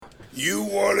You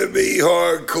want to be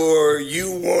hardcore,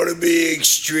 you want to be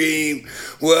extreme.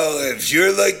 Well, if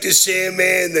you're like the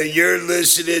Sandman, then you're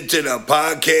listening to the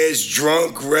podcast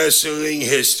Drunk Wrestling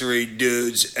History,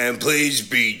 dudes. And please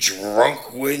be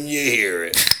drunk when you hear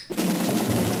it.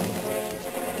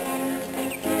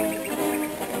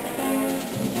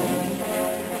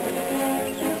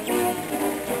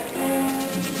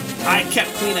 I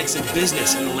kept Kleenex in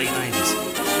business in the late 90s.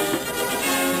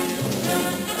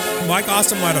 Mike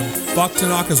Austin might have fucked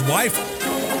Tanaka's wife.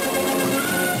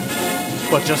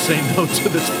 But just say no to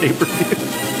this pay-per-view.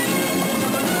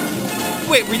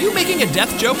 Wait, were you making a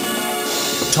death joke?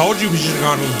 Told you we should have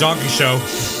gone to the donkey show.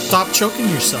 Stop choking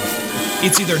yourself.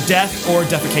 It's either death or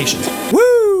defecation.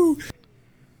 Woo!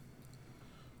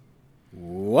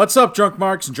 What's up, Drunk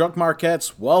Marks and Drunk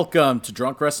Marquettes? Welcome to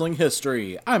Drunk Wrestling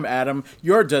History. I'm Adam,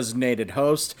 your designated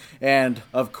host, and,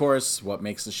 of course, what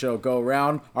makes the show go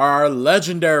round are our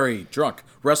legendary Drunk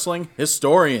Wrestling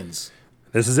Historians.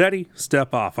 This is Eddie.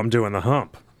 Step off. I'm doing the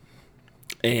hump.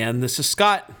 And this is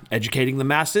Scott, educating the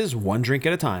masses one drink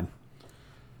at a time.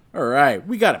 All right,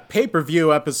 we got a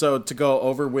pay-per-view episode to go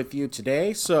over with you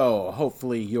today, so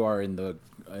hopefully you are in the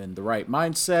right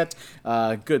mindset.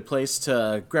 Good place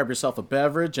to grab yourself a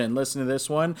beverage and listen to this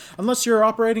one. Unless you're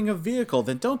operating a vehicle,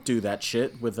 then don't do that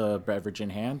shit with a beverage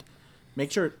in hand.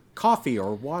 Make sure coffee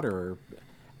or water or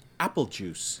apple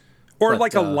juice. Or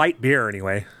like a light beer,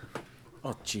 anyway.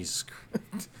 Oh, Jesus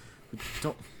Christ.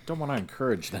 Don't want to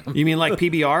encourage them. You mean like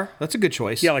PBR? That's a good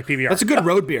choice. Yeah, like PBR. That's a good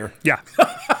road beer. Yeah.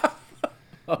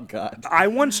 Oh, God. I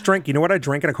once drank, you know what I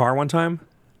drank in a car one time?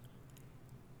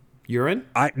 Urine?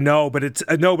 No, but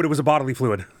it was a bodily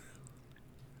fluid.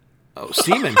 Oh,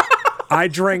 semen. I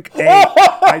drank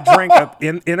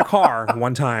in a car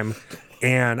one time,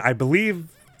 and I believe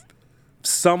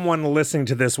someone listening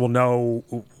to this will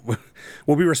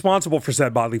be responsible for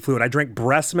said bodily fluid. I drank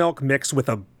breast milk mixed with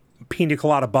a pina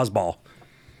colada buzzball.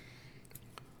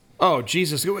 Oh,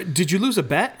 Jesus. Did you lose a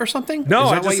bet or something? No,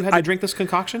 Is that why you had to drink this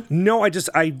concoction? No, I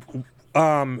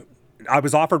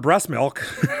was offered breast milk.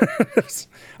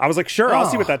 I was like, sure, I'll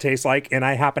see what that tastes like, and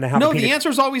I happen to have No, the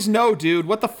answer's always no, dude.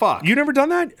 What the fuck? You never done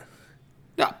that?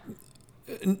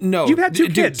 No. You've had two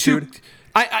kids, dude.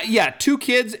 Yeah, 2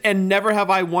 kids, and never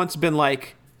have I once been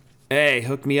like, hey,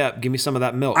 hook me up, give me some of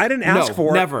that milk. I didn't ask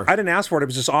for it. Never. I didn't ask for it. It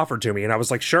was just offered to me, and I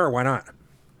was like, sure, why not?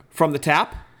 From the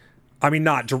tap? I mean,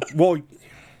 well,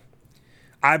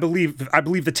 I believe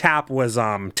the tap was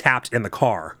tapped in the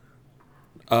car.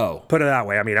 Oh. Put it that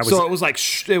way. I mean, So it was like,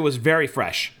 it was very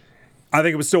fresh. I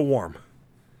think it was still warm.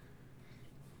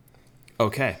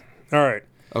 Okay. All right.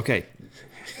 Okay.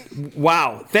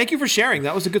 Wow. Thank you for sharing.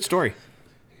 That was a good story.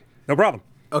 No problem.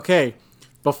 Okay,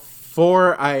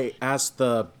 before I ask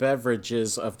the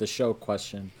beverages of the show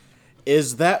question,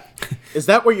 is that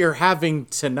what you're having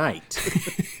tonight?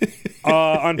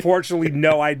 Unfortunately,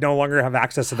 no. I no longer have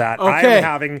access to that. Okay. I'm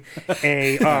having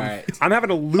a right. I'm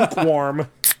having a lukewarm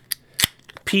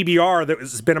PBR that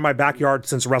has been in my backyard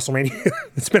since WrestleMania.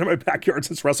 It's been in my backyard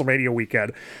since WrestleMania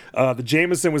weekend. The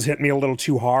Jameson was hitting me a little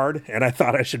too hard, and I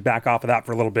thought I should back off of that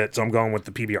for a little bit, so I'm going with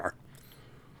the PBR.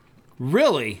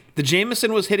 Really? The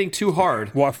Jameson was hitting too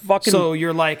hard? Well, So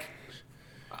you're like,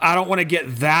 I don't want to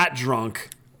get that drunk.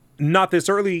 Not this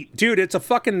early. Dude, it's a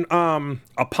fucking,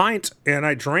 a pint, and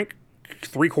I drank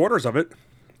 3/4 of it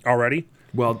already.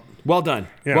 Well done.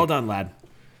 Yeah. Well done, lad.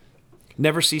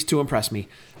 Never cease to impress me.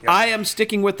 Yep. I am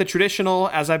sticking with the traditional,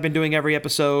 as I've been doing every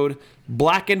episode,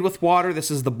 blackened with water.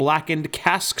 This is the blackened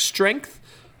cask strength.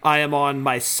 I am on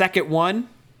my second one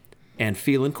and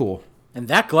feeling cool. And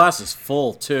that glass is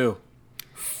full, too.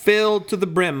 Filled to the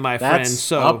brim, my friend.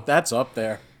 So that's up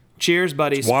there. Cheers,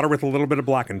 buddies. Water with a little bit of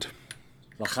blackened.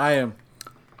 L'chaim.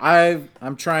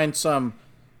 I'm trying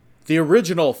the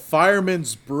original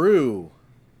Fireman's Brew.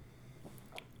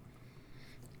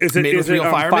 Is it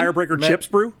Firebreaker Chips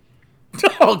Brew?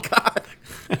 Oh, God.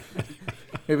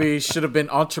 Maybe he should have been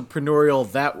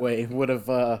entrepreneurial that way. Would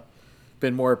have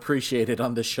been more appreciated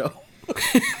on the show.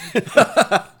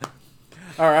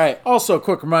 All right. Also, a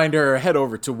quick reminder, head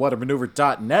over to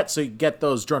whatamaneuver.net so you can get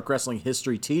those Drunk Wrestling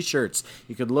History t-shirts.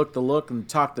 You could look the look and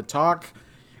talk the talk.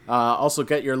 Also,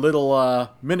 get your little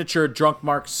miniature Drunk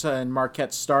Marks and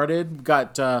Marquettes started. We've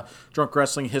got Drunk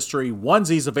Wrestling History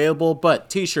onesies available, but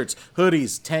t-shirts,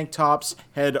 hoodies, tank tops,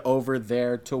 head over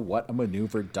there to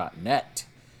whatamaneuver.net.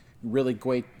 Really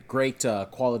great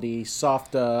quality,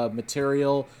 soft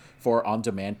material for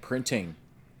on-demand printing.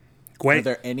 Great. Are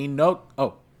there any note?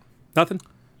 Oh. Nothing.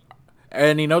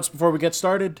 Any notes before we get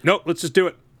started? Nope, let's just do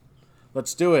it.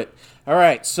 Let's do it. All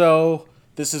right, so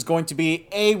This is going to be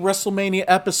a WrestleMania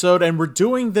episode, and we're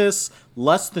doing this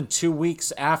less than 2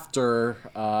 weeks after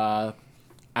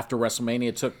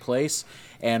WrestleMania took place,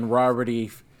 and we're already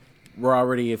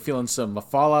feeling some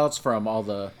fallouts from all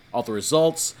the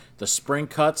results, the spring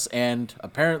cuts, and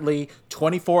apparently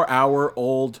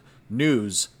 24-hour-old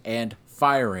news and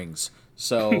firings.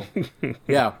 So,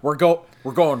 yeah, we're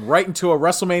going right into a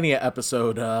WrestleMania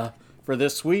episode for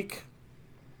this week.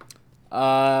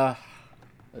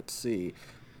 Let's see.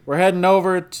 We're heading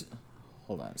over to...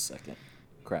 Hold on a second.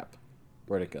 Crap.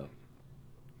 Where'd it go?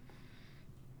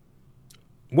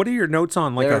 What are your notes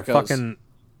on? Like There a it goes. fucking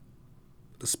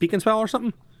speak and spell or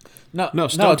something? No,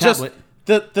 stone just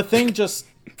tablet. the thing just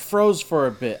froze for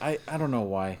a bit. I don't know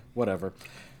why. Whatever.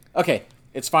 Okay,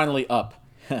 it's finally up.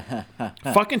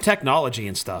 Fucking technology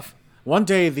and stuff. One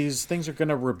day these things are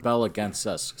gonna rebel against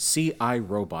us. See, I,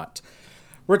 Robot.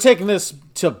 We're taking this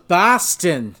to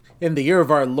Boston in the year of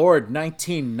our Lord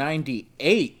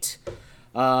 1998,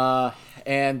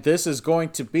 and this is going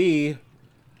to be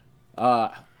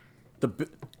the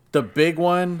big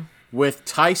one with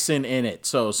Tyson in it.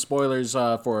 So spoilers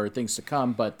for things to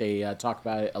come, but they talk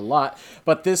about it a lot.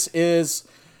 But this is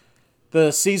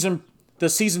the season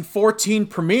 14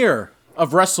 premiere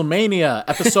of WrestleMania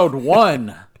Episode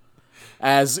 1,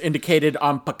 as indicated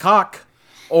on Peacock.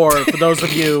 Or for those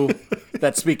of you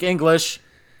that speak English,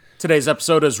 today's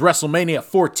episode is WrestleMania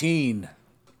 14.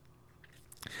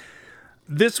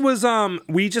 This was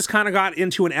we just kind of got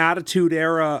into an Attitude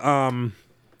Era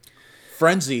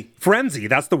Frenzy. frenzy.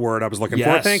 That's the word I was looking for.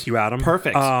 Yes. Thank you, Adam.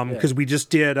 Perfect. Because we just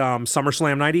did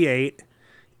SummerSlam '98,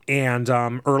 and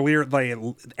earlier, like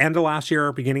end of last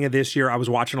year, beginning of this year, I was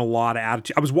watching a lot of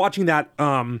Attitude. I was watching that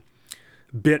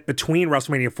bit between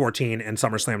WrestleMania 14 and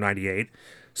SummerSlam '98.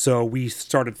 So we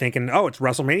started thinking, oh, it's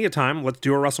WrestleMania time. Let's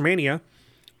do a WrestleMania.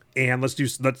 And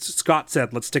Scott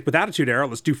said, let's stick with Attitude Era.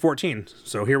 Let's do 14.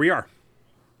 So here we are.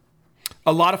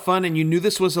 A lot of fun, and you knew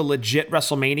this was a legit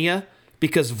WrestleMania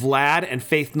because Vlad and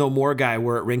Faith No More guy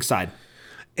were at ringside.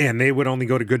 And they would only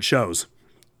go to good shows.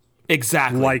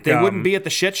 Exactly. Like, they wouldn't be at the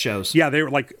shit shows. Yeah, they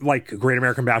were like Great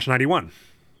American Bash 91.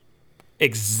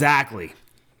 Exactly.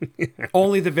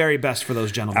 Only the very best for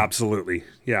those gentlemen. Absolutely.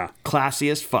 Yeah. Classy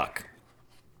as fuck.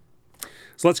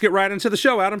 So let's get right into the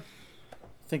show, Adam.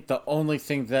 I think the only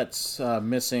thing that's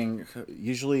missing,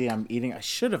 usually I'm eating, I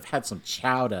should have had some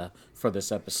chowder for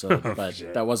this episode, but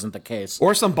that wasn't the case.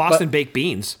 Or some Boston baked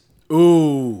beans.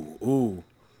 Ooh.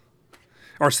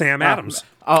 Or Sam Adams.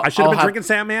 I'll- I should have I'll been have- drinking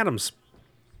Sam Adams.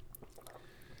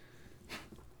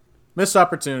 Missed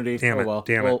opportunity. Damn it, Oh, well.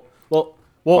 damn it. Well,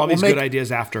 All these good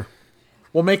ideas after.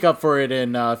 we'll make up for it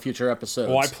in future episodes.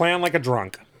 Well, I plan like a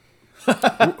drunk.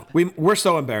 We're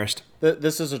so embarrassed.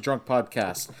 This is a drunk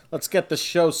podcast. Let's get the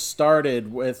show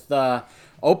started with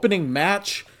opening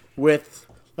match with...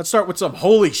 Let's start with some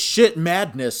holy shit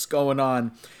madness going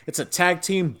on. It's a tag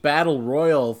team battle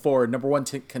royal for number one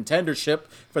contendership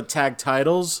for tag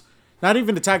titles. Not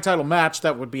even a tag title match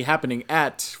that would be happening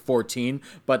at 14,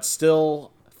 but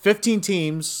still 15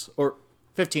 teams, or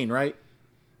 15, right?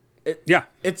 Yeah.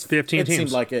 It's 15 it teams.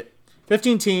 seemed like it.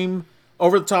 15 team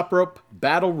over the top rope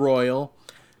battle royal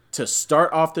to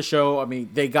start off the show. I mean,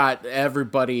 they got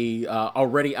everybody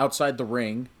already outside the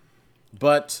ring,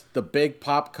 but the big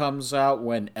pop comes out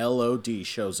when LOD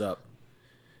shows up.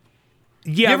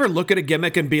 Yeah. You ever look at a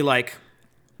gimmick and be like,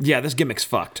 yeah, this gimmick's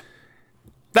fucked?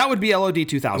 That would be LOD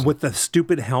 2000. with the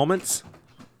stupid helmets?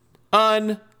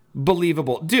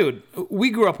 Unbelievable. Dude, we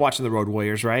grew up watching the Road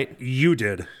Warriors, right? You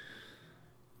did.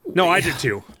 No, I did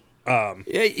too.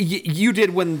 You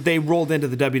did when they rolled into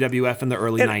the WWF in the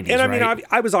early 90s, And I mean, right?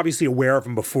 I was obviously aware of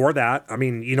them before that. I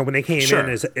mean, you know, when they came Sure. in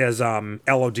as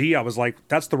LOD, I was like,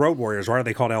 that's the Road Warriors. Why are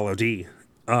they called LOD?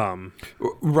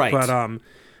 Right. But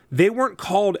they weren't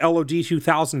called LOD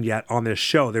 2000 yet on this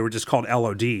show. They were just called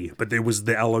LOD, but it was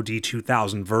the LOD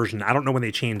 2000 version. I don't know when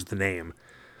they changed the name.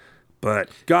 But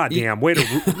goddamn, way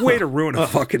to ruin a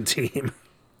fucking team.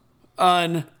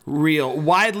 Unreal.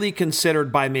 Widely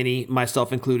considered by many,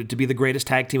 myself included, to be the greatest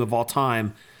tag team of all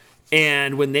time.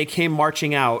 And when they came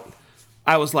marching out,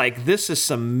 I was like, this is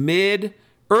some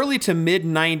early to mid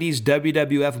 90s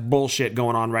WWF bullshit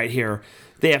going on right here.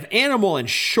 They have Animal in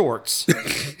shorts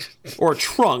or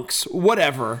trunks,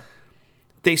 whatever.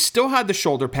 They still had the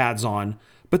shoulder pads on,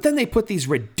 but then they put these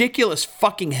ridiculous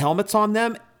fucking helmets on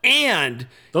them. And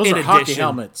Those in are hockey addition-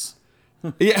 helmets.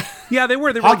 Yeah. Yeah, they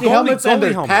were. They were Hockey like helmets and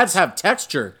their helmets. pads have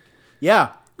texture.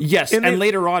 Yeah. Yes, And and they-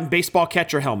 later on, baseball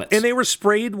catcher helmets. And they were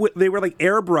sprayed with, they were like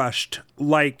airbrushed,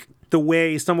 like the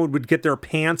way someone would get their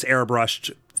pants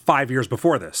airbrushed 5 years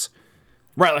before this.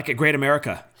 Right, like at Great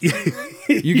America.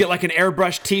 You get like an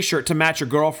airbrush T-shirt to match your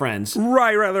girlfriend's.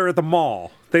 Right, they're at the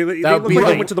mall. They look would like be they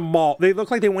like- went to the mall. They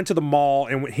look like they went to the mall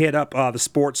and hit up the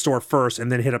sports store first,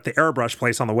 and then hit up the airbrush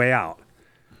place on the way out.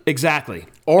 Exactly.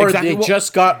 Or exactly. they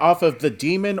just got off of the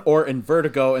Demon or in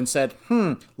Vertigo and said,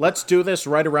 let's do this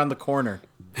right around the corner.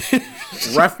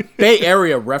 Bay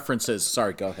Area references.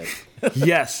 Sorry, go ahead.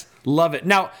 Yes, love it.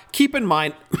 Now, keep in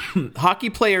mind, hockey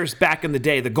players back in the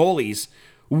day, the goalies,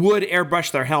 would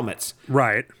airbrush their helmets.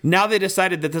 Right. Now they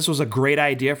decided that this was a great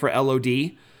idea for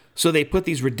LOD, so they put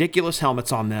these ridiculous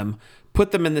helmets on them,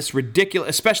 put them in this ridiculous,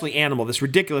 especially Animal, this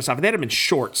ridiculous outfit. They had them in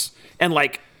shorts and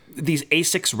like these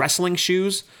Asics wrestling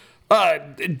shoes.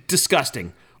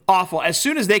 Disgusting. Awful. As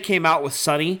soon as they came out with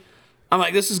Sunny, I'm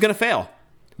like, this is going to fail.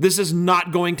 This is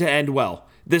not going to end well.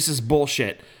 This is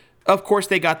bullshit. Of course,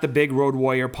 they got the big Road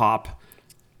Warrior pop.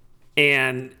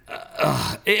 And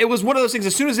it was one of those things,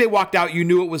 as soon as they walked out, you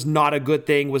knew it was not a good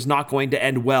thing, was not going to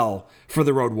end well for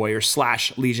the Road Warriors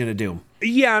 / Legion of Doom.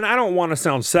 Yeah, and I don't want to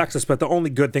sound sexist, but the only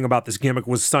good thing about this gimmick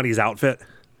was Sunny's outfit.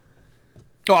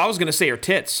 Oh, I was going to say her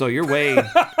tits, so you're way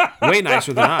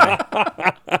nicer than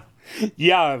I.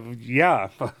 Yeah.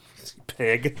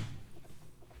 Pig.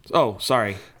 Oh,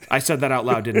 sorry. I said that out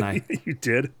loud, didn't I? You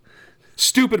did.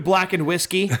 Stupid blackened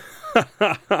whiskey.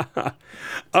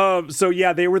 So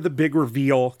yeah, they were the big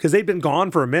reveal because they'd been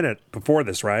gone for a minute before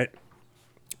this, right?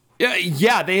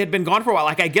 Yeah, they had been gone for a while.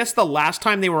 Like, I guess the last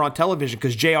time they were on television,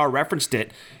 because JR referenced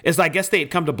it, is I guess they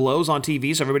had come to blows on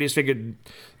TV, so everybody's figured,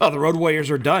 oh, the Road Warriors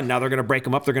are done. Now they're going to break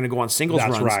them up. They're going to go on singles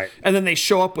That's runs. right. And then they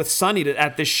show up with Sunny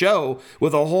at this show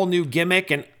with a whole new gimmick,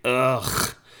 and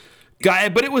Guy,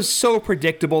 but it was so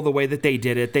predictable the way that they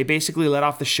did it. They basically let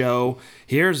off the show.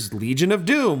 Here's Legion of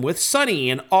Doom with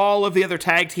Sunny, and all of the other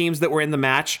tag teams that were in the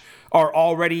match are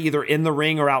already either in the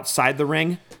ring or outside the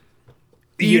ring.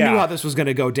 You knew how this was going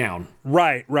to go down.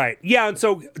 Right. Yeah, and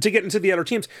so to get into the other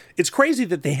teams, it's crazy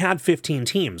that they had 15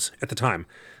 teams at the time.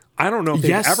 I don't know if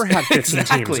they've ever had 15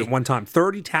 teams at one time.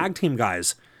 30 tag team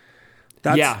guys.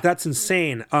 That's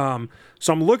insane.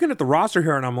 So I'm looking at the roster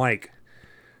here, and I'm like,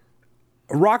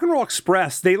 Rock and Roll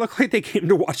Express, they look like they came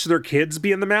to watch their kids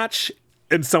be in the match,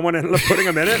 and someone ended up putting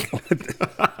them in it.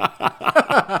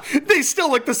 They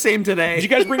still look the same today. Did you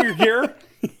guys bring your gear?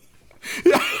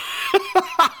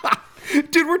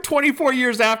 Dude, we're 24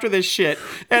 years after this shit,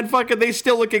 and fucking they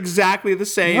still look exactly the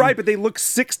same. Right, but they look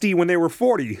 60 when they were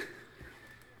 40.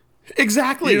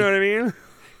 Exactly. You know what I mean?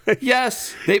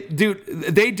 Yes. They did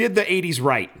the 80s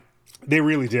right. They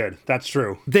really did. That's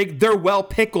true. They're well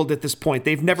pickled at this point.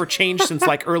 They've never changed since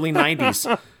like early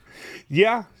 90s.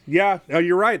 Yeah. Oh,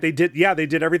 you're right. They did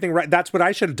everything right. That's what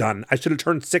I should have done. I should have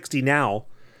turned 60 now.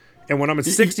 And when I'm at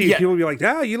 60, people will be like,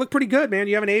 you look pretty good, man.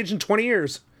 You haven't aged in 20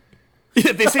 years.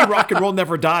 They say rock and roll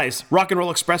never dies. Rock and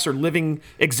Roll Express are a living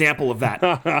example of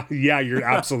that. Yeah, you're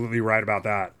absolutely right about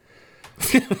that.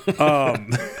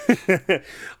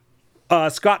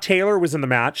 Scott Taylor was in the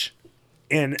match.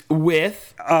 And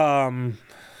with Grandmaster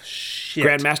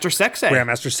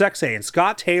Sexay and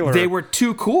Scott Taylor. They were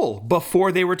too cool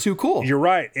before they were too cool. You're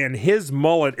right. And his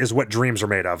mullet is what dreams are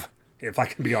made of, if I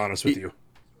can be honest with you.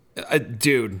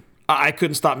 Dude, I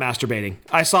couldn't stop masturbating.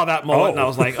 I saw that mullet and I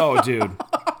was like, oh, dude,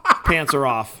 pants are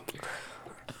off.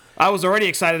 I was already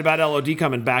excited about LOD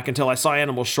coming back until I saw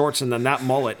Animal Shorts, and then that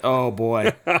mullet. Oh,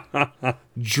 boy.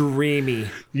 Dreamy.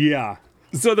 Yeah.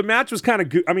 So the match was kind of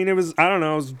good. I mean, it was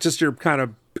just your kind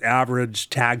of average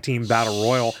tag team battle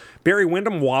royal. Barry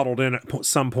Windham waddled in at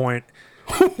some point.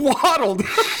 Waddled?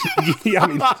 Yeah,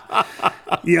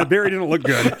 Barry didn't look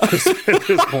good at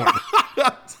this point.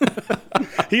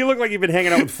 He looked like he'd been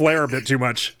hanging out with Flair a bit too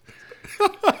much.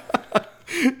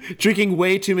 Drinking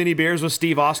way too many beers with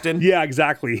Steve Austin. Yeah,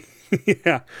 exactly.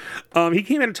 Yeah. He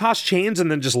came in and tossed chains and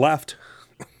then just left.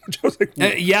 I was like,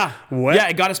 what? Yeah,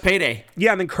 it got his payday.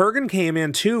 Yeah, and then Kurgan came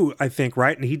in too, I think,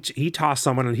 right? And he tossed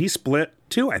someone and he split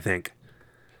too, I think.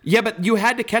 Yeah, but you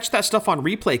had to catch that stuff on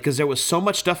replay because there was so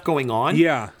much stuff going on.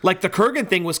 Yeah. Like the Kurgan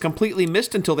thing was completely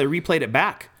missed until they replayed it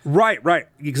back. Right.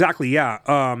 Exactly, yeah.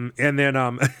 And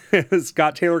then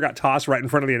Scott Taylor got tossed right in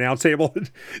front of the announce table.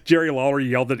 Jerry Lawler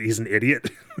yelled that he's an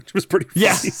idiot, which was pretty funny.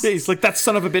 Yeah, he's like, that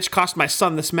son of a bitch cost my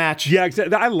son this match. Yeah,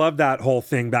 exactly. I love that whole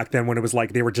thing back then when it was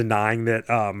like they were denying that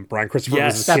Brian Christopher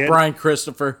was his kid. Brian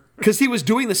Christopher. Because he was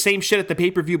doing the same shit at the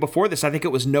pay-per-view before this. I think it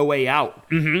was No Way Out.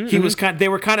 They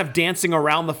were kind of dancing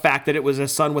around the fact that it was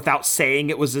his son without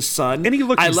saying it was his son. And he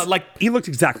looked he looked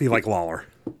exactly like Lawler.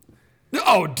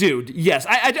 Oh, dude, yes.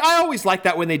 I always like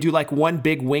that when they do like one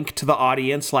big wink to the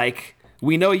audience, like,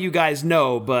 we know you guys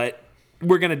know, but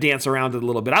we're going to dance around it a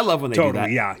little bit. I love when they do that.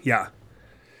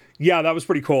 Yeah, that was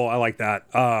pretty cool. I like that.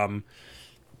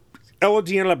 LOD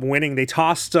ended up winning. They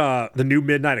tossed the new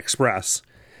Midnight Express.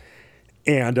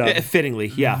 And Fittingly,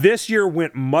 yeah. This year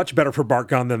went much better for Bart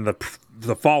Gunn than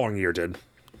the following year did.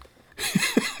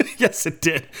 Yes, it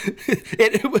did.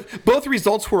 Both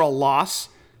results were a loss,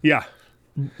 Yeah.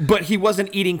 but he wasn't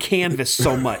eating canvas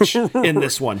so much in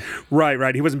this one.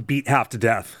 Right. He wasn't beat half to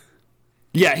death.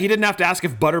 Yeah, he didn't have to ask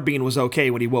if Butterbean was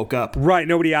okay when he woke up. Right.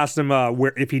 Nobody asked him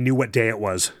if he knew what day it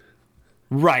was.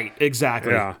 Right,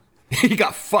 exactly. Yeah. He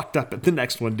got fucked up at the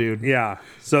next one, dude. Yeah.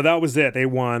 So that was it. They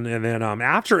won. And then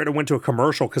after it went to a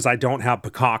commercial because I don't have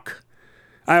Peacock.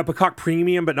 I have Peacock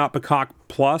Premium, but not Peacock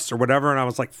Plus or whatever. And I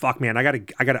was like, fuck, man, I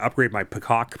gotta upgrade my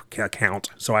Peacock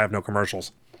account so I have no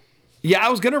commercials. Yeah, I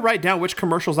was going to write down which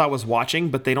commercials I was watching,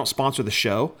 but they don't sponsor the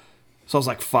show. So I was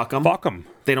like, fuck them. Fuck them.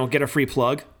 They don't get a free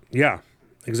plug. Yeah,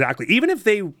 exactly. Even if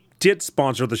they did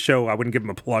sponsor the show, I wouldn't give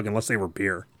them a plug unless they were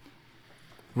beer.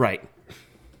 Right.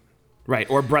 Right,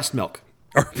 or breast milk.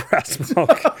 Or breast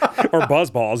milk. Or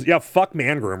buzzballs. Yeah, fuck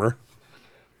Man Groomer.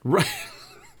 Right.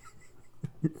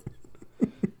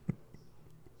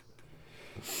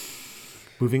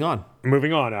 Moving on.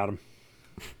 Moving on, Adam.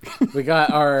 We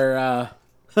got our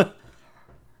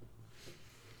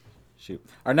shoot.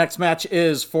 Our next match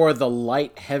is for the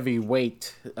light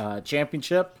heavyweight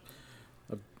championship.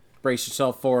 Brace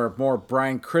yourself for more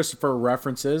Brian Christopher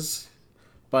references,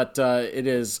 but it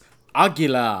is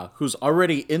Aguila, who's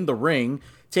already in the ring,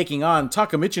 taking on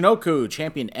Taka Michinoku,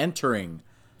 champion entering.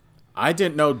 I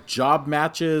didn't know job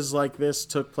matches like this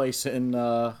took place in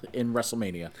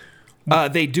WrestleMania.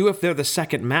 They do if they're the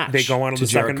second match. They go on to the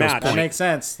second Jericho's match. That point.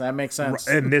 makes sense.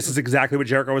 And this is exactly what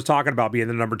Jericho was talking about, being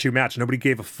the number 2 match. Nobody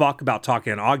gave a fuck about Taka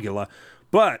and Aguila,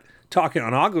 but Taka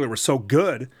and Aguila were so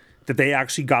good that they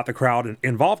actually got the crowd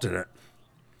involved in it.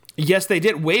 Yes, they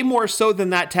did. Way more so than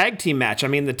that tag team match. I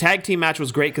mean, the tag team match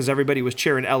was great because everybody was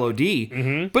cheering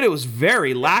LOD, but it was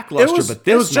very lackluster. But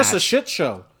this it was just a match- shit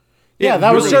show. It Yeah,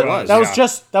 that really was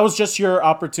was. just your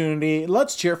opportunity.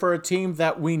 Let's cheer for a team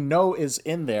that we know is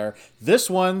in there. This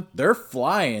one, they're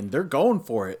flying. They're going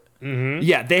for it.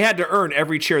 Yeah, they had to earn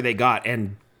every cheer they got,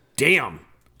 and damn,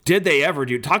 did they ever,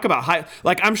 dude. Talk about high.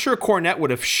 Like, I'm sure Cornette would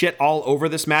have shit all over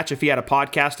this match if he had a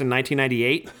podcast in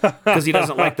 1998, because he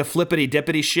doesn't like the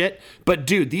flippity-dippity shit. But,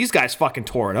 dude, these guys fucking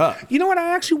tore it up. You know what?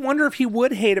 I actually wonder if he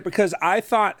would hate it because I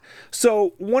thought...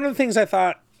 So, one of the things I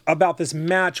thought about this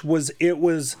match was it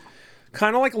was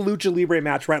kind of like a Lucha Libre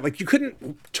match, right? Like, you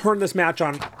couldn't turn this match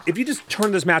on... If you just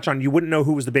turned this match on, you wouldn't know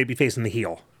who was the babyface and the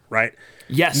heel, right?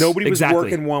 Yes, Nobody was exactly.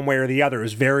 working one way or the other. It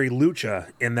was very Lucha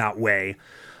in that way.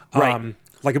 Right.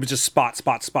 Like, it was just spot.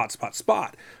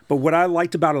 But what I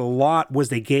liked about it a lot was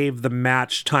they gave the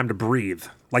match time to breathe.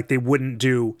 Like, they wouldn't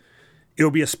do... It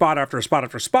would be a spot after a spot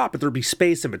after a spot, but there'd be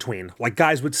space in between. Like,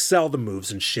 guys would sell the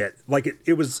moves and shit. Like,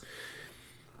 it was...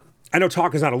 I know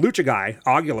Taka's not a Lucha guy.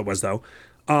 Aguila was, though.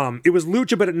 It was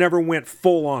Lucha, but it never went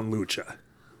full-on Lucha.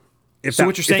 So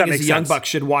what you're saying is the Young Bucks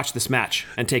should watch this match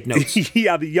and take notes.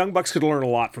 Yeah, the Young Bucks could learn a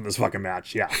lot from this fucking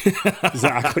match. Yeah,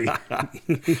 exactly.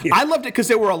 I loved it because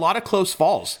there were a lot of close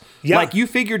falls. Yeah. Like, you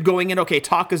figured going in, okay,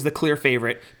 Taka's the clear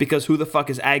favorite because who the fuck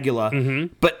is Aguila?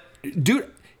 But,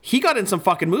 dude, he got in some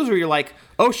fucking moves where you're like,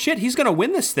 oh shit, he's going to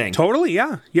win this thing. Totally,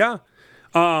 yeah.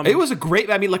 It was a great,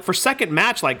 I mean, like, for second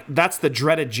match, like, that's the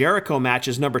dreaded Jericho match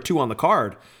is number 2 on the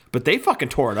card. But they fucking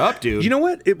tore it up, dude. You know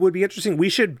what? It would be interesting. We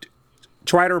should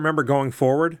try to remember going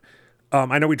forward.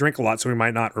 I know we drink a lot, so we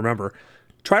might not remember.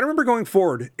 Try to remember going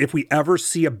forward if we ever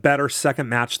see a better second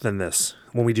match than this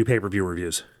when we do pay-per-view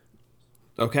reviews.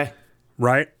 Okay.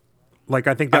 Right? Like,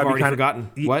 I think that I've would be already kind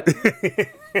forgotten. What?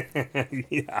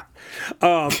 Yeah.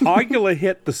 Aguila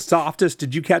hit the softest.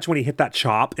 Did you catch when he hit that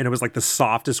chop? And it was like the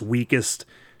softest, weakest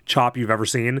chop you've ever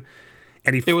seen.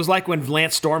 And It was like when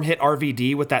Lance Storm hit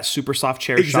RVD with that super soft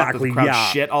chair shot that the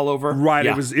crowd shit all over. Right.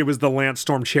 Yeah. It was the Lance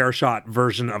Storm chair shot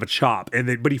version of a chop.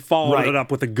 But he followed it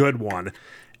up with a good one.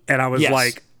 And I was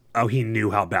like, oh, he knew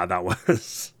how bad that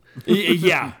was.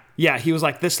 Yeah. Yeah. He was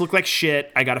like, this looked like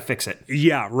shit. I got to fix it.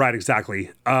 Yeah, right, exactly.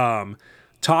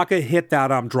 Taka hit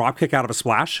that drop kick out of a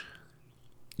splash.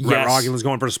 Right, Yes. Aguila's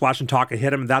going for a splash and Taka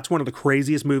hit him. That's one of the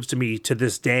craziest moves to me to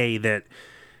this day that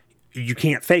you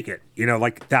can't fake it. You know,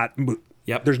 like that.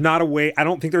 Yep. There's not a way. I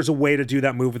don't think there's a way to do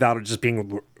that move without it just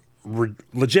being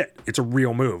legit. It's a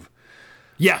real move.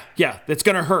 Yeah. Yeah. It's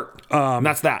going to hurt. And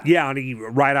that's that. Yeah,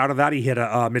 and right out of that, he hit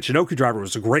a Michinoku driver. It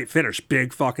was a great finish.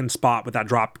 Big fucking spot with that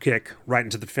drop kick right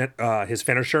into his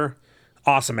finisher.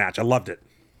 Awesome match. I loved it.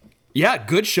 Yeah.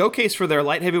 Good showcase for their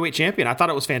light heavyweight champion. I thought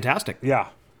it was fantastic. Yeah.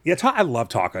 Yeah, I love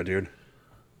Taka, dude.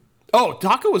 Oh,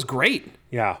 Taka was great.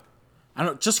 Yeah. I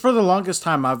don't. Just for the longest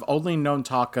time, I've only known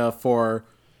Taka for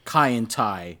Kai and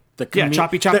Tai. Yeah,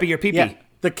 choppy your pee-pee.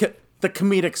 the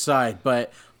comedic side.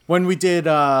 But when we did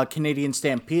Canadian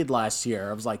Stampede last year,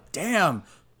 I was like, damn,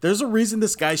 there's a reason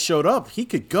this guy showed up. He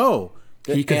could go.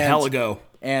 He could hella go.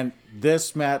 And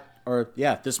this match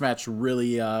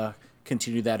really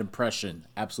continued that impression.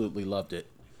 Absolutely loved it.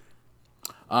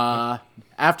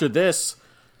 After this,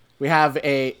 we have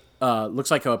a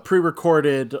looks like a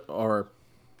pre-recorded or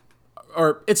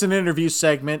it's an interview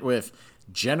segment with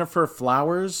Jennifer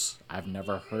Flowers. I've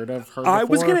never heard of her before. I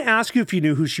was going to ask you if you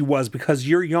knew who she was because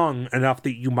you're young enough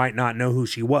that you might not know who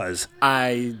she was.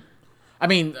 I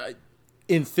mean,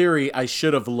 in theory, I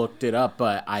should have looked it up,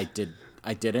 but I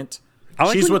didn't.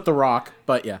 She's with The Rock,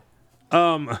 but yeah.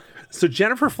 So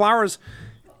Jennifer Flowers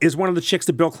is one of the chicks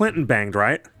that Bill Clinton banged,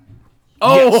 right?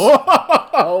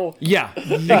 Oh, Yeah,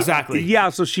 exactly. Yeah,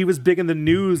 so she was big in the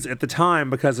news at the time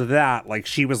because of that. Like,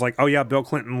 she was like, oh yeah, Bill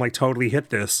Clinton like totally hit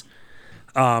this.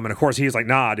 And of course he's like,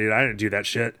 nah, dude, I didn't do that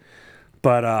shit.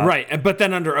 But Right, but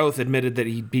then under oath admitted that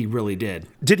he really did.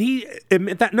 did he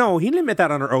admit that? No, he didn't admit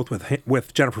that under oath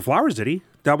with Jennifer Flowers, did he?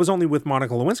 That was only with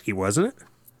Monica Lewinsky, wasn't it?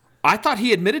 I thought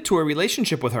he admitted to a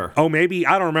relationship with her. Oh, maybe.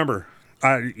 I don't remember.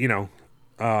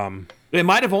 It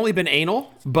might have only been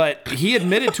anal, but he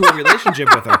admitted to a relationship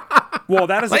with her. Well,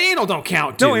 that is Like, anal don't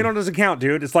count, dude. no, anal doesn't count,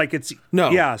 dude. It's like No.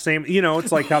 yeah, same.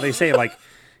 It's like how they say like,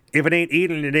 if it ain't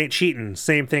eating, it ain't cheating.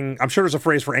 Same thing. I'm sure there's a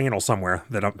phrase for anal somewhere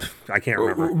that I can't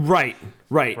remember. Right.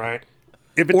 Right.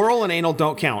 If it, Oral and anal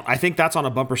don't count. I think that's on a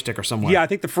bumper sticker somewhere. yeah, I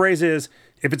think the phrase is,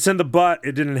 if it's in the butt,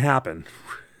 it didn't happen.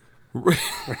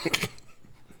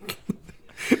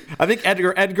 I think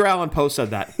Edgar Allan Poe said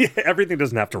that. Everything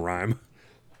doesn't have to rhyme.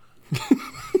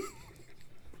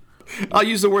 I'll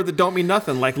use the word that don't mean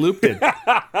nothing, like Luke did.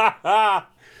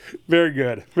 Very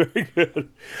good. Very good.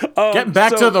 getting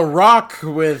back to The Rock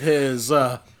with his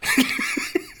wit.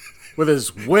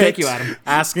 Thank you, Adam.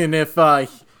 Asking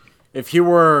if he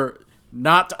were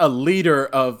not a leader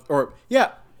of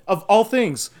all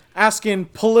things, asking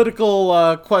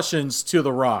political questions to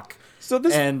The Rock. So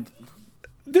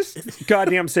this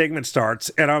goddamn segment starts,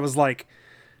 and I was like,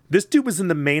 this dude was in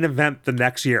the main event the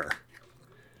next year.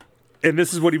 And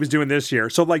this is what he was doing this year.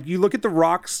 So, like, you look at The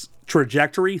Rock's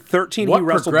trajectory. 13, What he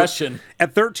wrestled. progression?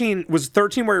 At 13, was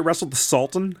 13 where he wrestled the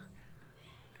Sultan?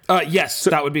 Yes,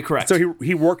 that would be correct. So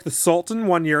he worked the Sultan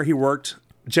one year. He worked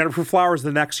Jennifer Flowers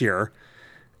the next year.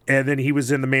 And then he was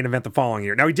in the main event the following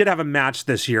year. Now, he did have a match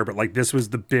this year, but, like, this was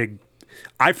the big...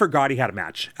 I forgot he had a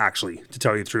match, actually, to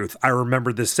tell you the truth. I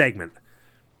remember this segment.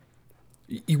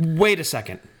 Wait a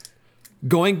second.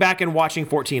 Going back and watching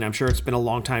 14, I'm sure it's been a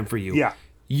long time for you. Yeah.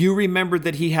 You remembered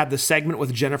that he had the segment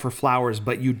with Jennifer Flowers,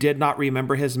 but you did not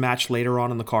remember his match later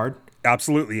on in the card?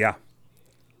 Absolutely, yeah.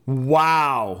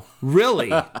 Wow.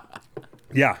 Really?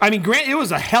 Yeah. I mean, Grant, it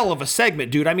was a hell of a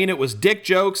segment, dude. I mean, it was dick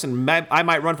jokes and I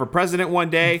might run for president one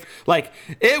day. Like,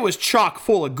 it was chock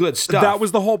full of good stuff. That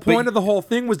was the whole point of the whole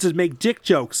thing, was to make dick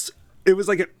jokes. It was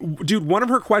like, dude, one of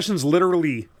her questions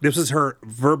literally, this is her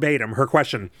verbatim, her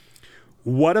question,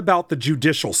 what about the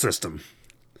judicial system?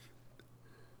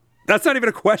 That's not even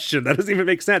a question. That doesn't even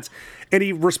make sense. And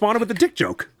he responded with a dick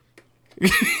joke.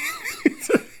 It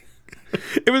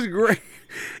was great.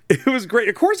 It was great.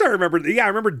 Of course I remember. Yeah, I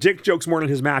remember dick jokes more than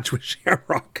his match with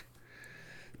Shamrock.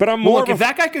 But I'm more Look, if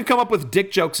that guy can come up with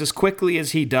dick jokes as quickly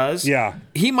as he does, Yeah.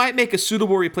 he might make a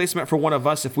suitable replacement for one of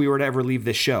us if we were to ever leave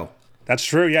this show. That's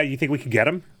true. Yeah, you think we could get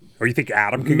him? Or you think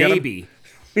Adam can get him? Maybe.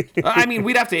 I mean,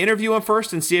 we'd have to interview him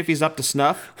first and see if he's up to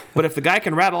snuff. But if the guy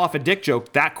can rattle off a dick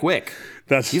joke that quick,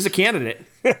 he's a candidate.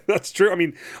 That's true. I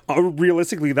mean,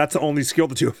 realistically, that's the only skill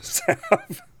the two of us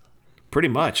have. Pretty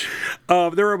much.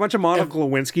 There were a bunch of Monica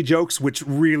Lewinsky jokes, which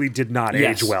really did not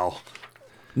age well.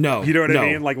 No. You know what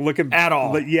I mean? Like, looking at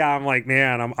all. Yeah, I'm like,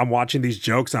 man, I'm watching these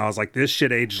jokes, and I was like, this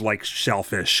shit aged like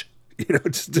shellfish. You know,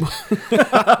 just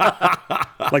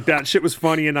like that shit was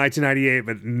funny in 1998,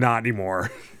 but not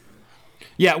anymore.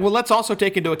 Yeah, well, let's also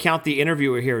take into account the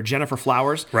interviewer here, Jennifer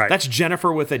Flowers. Right. That's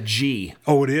Jennifer with a G.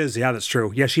 Oh, it is. Yeah, that's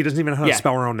true. Yeah, she doesn't even know how to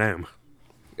spell her own name.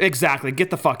 Exactly. Get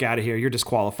the fuck out of here. You're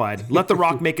disqualified. Let The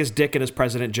Rock make his dick and his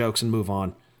president jokes and move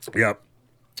on. Yep.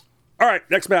 All right,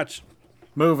 next match.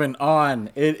 Moving on,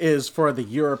 it is for the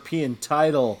European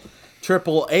title.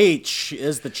 Triple H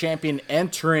is the champion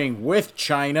entering with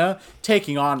China,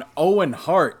 taking on Owen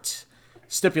Hart.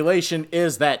 Stipulation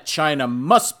is that China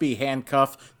must be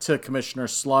handcuffed to Commissioner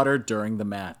Slaughter during the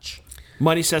match.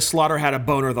 Money says Slaughter had a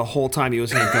boner the whole time he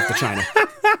was handcuffed to China.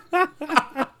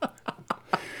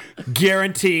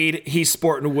 Guaranteed he's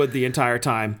sporting wood the entire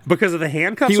time. Because of the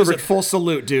handcuffs? He was at full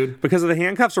salute, dude. Because of the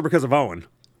handcuffs or because of Owen?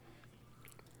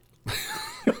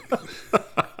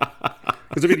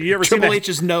 Because, I mean, you ever Triple seen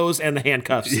H's nose and the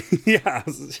handcuffs. Yeah.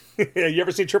 You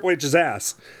ever seen Triple H's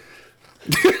ass?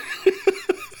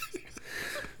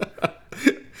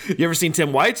 You ever seen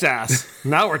Tim White's ass?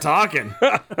 Now we're talking.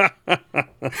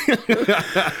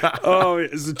 Oh,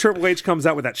 so Triple H comes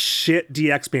out with that shit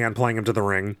DX band playing him to the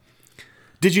ring.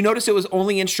 Did you notice it was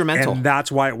only instrumental? And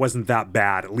that's why it wasn't that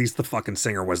bad. At least the fucking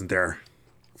singer wasn't there.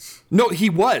 No, he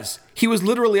was. He was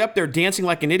literally up there dancing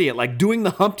like an idiot, like doing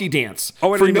the Humpty dance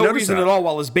Oh, I for didn't even no notice reason that. at all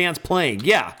while his band's playing.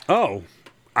 Yeah. Oh,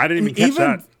 I didn't even catch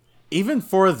that. Even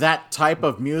for that type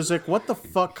of music, what the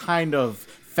fuck kind of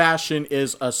fashion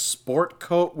is a sport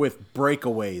coat with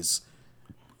breakaways?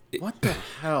 What the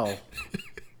hell?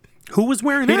 Who was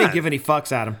wearing He that? didn't give any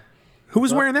fucks at him. Who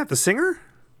was wearing that? The singer?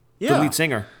 Yeah. The lead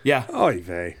singer. Yeah. Oy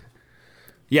vey.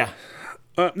 Yeah.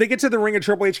 They get to the ring and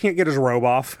Triple H can't get his robe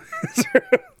off.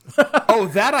 Oh,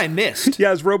 that I missed. Yeah,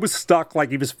 his robe was stuck, like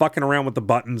he was fucking around with the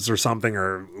buttons or something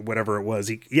or whatever it was.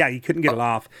 He couldn't get it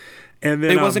off. And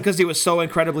then It wasn't because he was so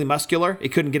incredibly muscular, he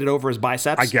couldn't get it over his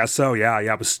biceps? I guess so. Yeah,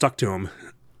 it was stuck to him.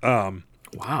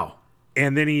 Wow.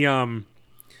 And then he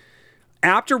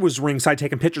Apter was ringside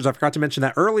taking pictures. I forgot to mention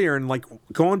that earlier. And like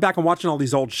going back and watching all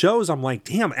these old shows, I'm like,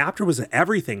 damn, Apter was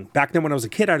everything. Back then when I was a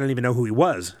kid, I didn't even know who he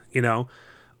was, you know?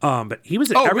 But he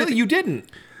was Oh, everything. really? You didn't?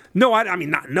 No, I mean,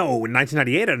 not no. In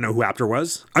 1998, I didn't know who Apter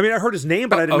was. I mean, I heard his name,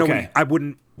 but I didn't know. okay.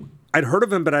 I'd heard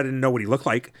of him, but I didn't know what he looked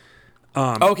like.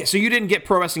 Okay, so you didn't get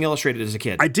Pro Wrestling Illustrated as a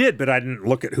kid? I did, but I didn't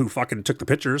look at who fucking took the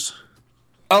pictures.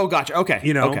 Oh, gotcha. Okay.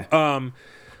 You know. Okay.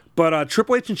 But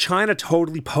Triple H and China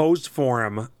totally posed for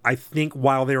him. I think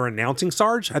while they were announcing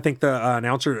Sarge, I think the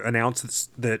announcer announced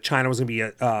that China was going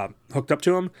to be hooked up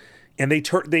to him, and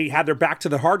they had their back to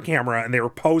the hard camera and they were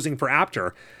posing for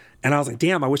Apter. And I was like,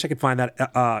 damn, I wish I could find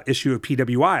that issue of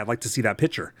PWI. I'd like to see that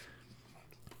picture.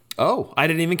 Oh, I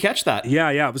didn't even catch that. Yeah,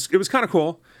 it was kind of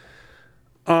cool.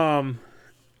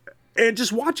 And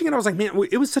just watching it, I was like, man,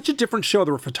 it was such a different show.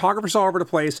 There were photographers all over the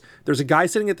place. There's a guy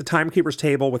sitting at the timekeeper's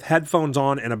table with headphones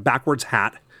on and a backwards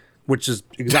hat, which is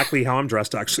exactly how I'm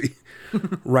dressed actually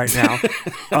right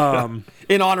now.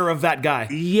 In honor of that guy.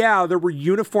 Yeah, there were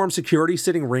uniformed security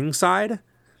sitting ringside.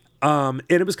 And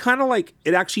it was kind of like,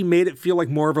 it actually made it feel like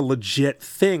more of a legit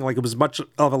thing. Like it was much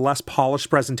of a less polished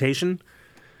presentation.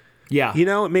 Yeah. You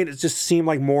know, it made it just seem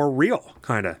like more real,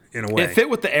 kind of, in a way. It fit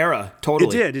with the era,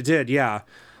 totally. It did, yeah.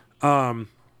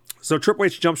 So Triple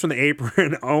H jumps from the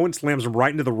apron, Owen slams him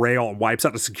right into the rail and wipes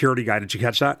out the security guy. Did you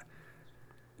catch that?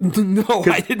 No,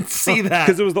 I didn't see that.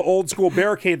 Because it was the old school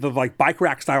barricade, the like bike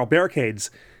rack style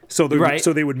barricades. So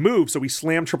they would move. So we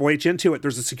slammed Triple H into it.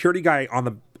 There's a security guy on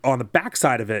the back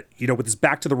side of it, you know, with his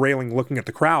back to the railing, looking at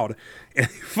the crowd, and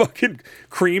he fucking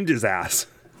creamed his ass.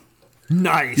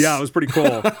 Nice. Yeah, it was pretty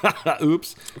cool.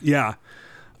 Oops. Yeah.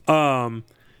 So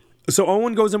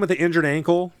Owen goes in with an injured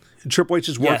ankle. And Triple H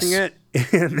is working Yes.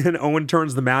 it, and then Owen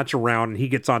turns the match around, and he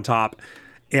gets on top,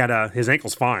 and his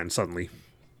ankle's fine suddenly.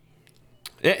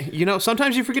 You know,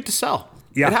 sometimes you forget to sell.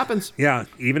 Yeah, It happens. Yeah,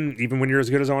 even when you're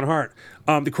as good as Owen Hart.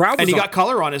 The crowd was And he on, got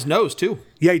color on his nose, too.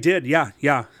 Yeah, he did. Yeah.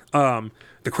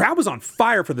 The crowd was on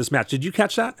fire for this match. Did you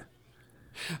catch that?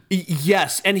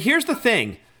 Yes, and here's the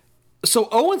thing. So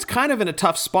Owen's kind of in a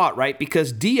tough spot, right?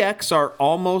 Because DX are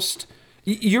almost...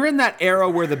 You're in that era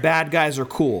where the bad guys are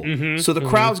cool. So the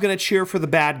crowd's going to cheer for the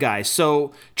bad guys.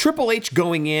 So Triple H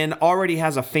going in already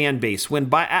has a fan base. When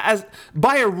by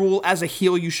a rule, as a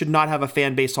heel, you should not have a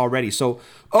fan base already. So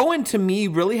Owen, to me,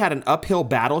 really had an uphill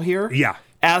battle here. Yeah.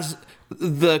 As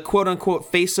the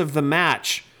quote-unquote face of the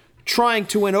match, trying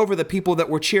to win over the people that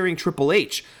were cheering Triple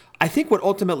H. I think what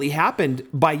ultimately happened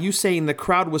by you saying the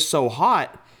crowd was so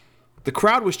hot, the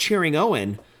crowd was cheering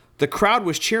Owen, the crowd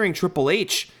was cheering Triple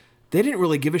H. They didn't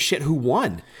really give a shit who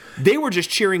won. They were just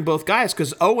cheering both guys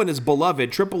because Owen is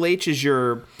beloved. Triple H is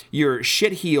your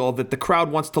shit heel that the crowd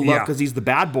wants to love because he's the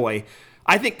bad boy.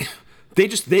 I think they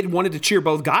wanted to cheer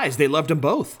both guys. They loved them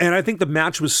both. And I think the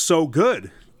match was so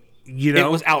good. You know,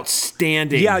 It was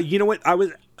outstanding. Yeah, you know what?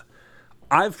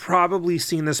 I've probably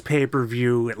seen this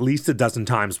pay-per-view at least a dozen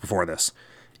times before this.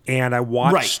 And I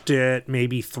watched it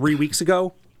maybe 3 weeks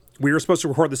ago. We were supposed to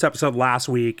record this episode last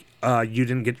week. You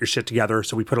didn't get your shit together,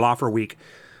 so we put it off for a week.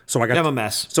 So I got I'm a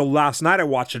mess. So last night I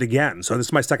watched it again. So this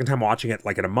is my second time watching it,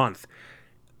 like in a month.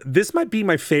 This might be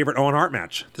my favorite Owen Hart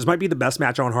match. This might be the best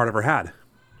match Owen Hart ever had.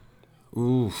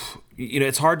 Oof. You know,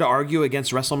 it's hard to argue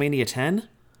against WrestleMania 10.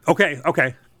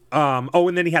 Okay.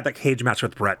 And then he had that cage match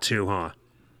with Brett too, huh?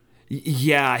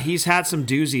 Yeah, he's had some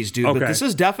doozies, dude. Okay. But this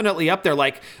is definitely up there.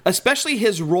 Like, especially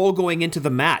his role going into the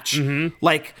match.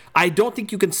 Like, I don't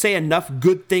think you can say enough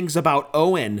good things about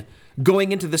Owen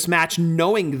going into this match,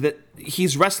 knowing that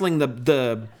he's wrestling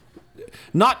the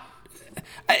not.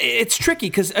 It's tricky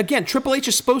because, again, Triple H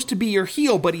is supposed to be your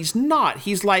heel, but he's not.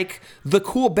 He's like the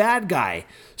cool bad guy.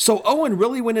 So Owen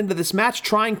really went into this match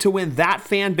trying to win that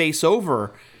fan base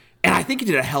over, and I think he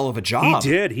did a hell of a job.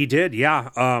 He did, yeah.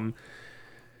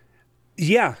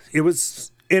 Yeah, it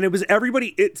was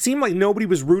everybody. It seemed like nobody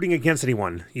was rooting against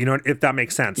anyone, if that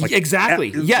makes sense. Like, exactly.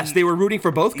 Yes, they were rooting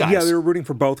for both guys. Yeah, they were rooting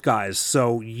for both guys.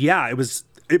 So, yeah, this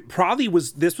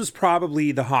was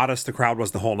probably the hottest the crowd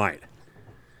was the whole night.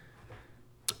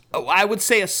 Oh, I would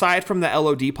say aside from the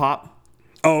LOD pop.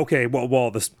 Oh, okay.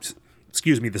 Well, the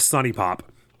Sunny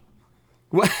pop.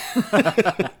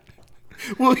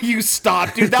 Will you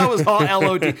stop, dude? That was all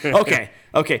LOD.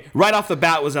 Okay. Right off the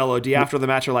bat was LOD. After the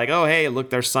match, you're like, oh, hey, look,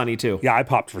 there's Sunny too. Yeah, I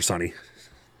popped for Sunny.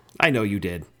 I know you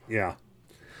did. Yeah.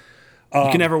 You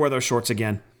can never wear those shorts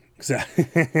again. Exactly.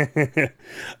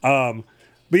 But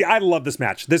yeah, I love this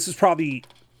match. This is probably,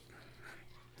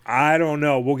 I don't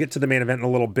know. We'll get to the main event in a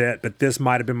little bit, but this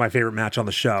might have been my favorite match on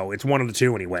the show. It's one of the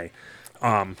two anyway.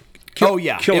 It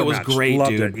was match. great,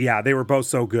 Loved dude. it. Yeah, they were both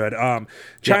so good.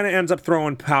 Chyna ends up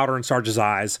throwing powder in Sarge's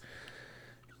eyes,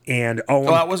 and Owen.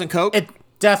 Oh, that wasn't Coke? It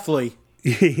definitely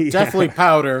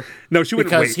powder. No, she wouldn't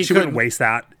because waste. She wouldn't waste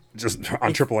that just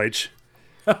on Triple H.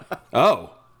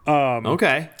 Oh.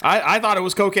 Okay. I thought it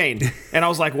was cocaine. And I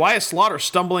was like, why is Slaughter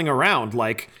stumbling around?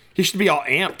 Like, he should be all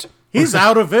amped. He's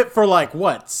out of it for like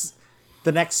what?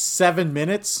 The next 7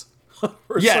 minutes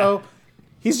or Yeah. so.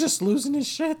 He's just losing his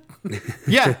shit.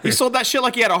 Yeah, he sold that shit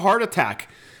like he had a heart attack.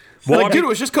 Well, Dude, it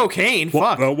was just cocaine.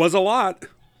 Fuck. Well, it was a lot.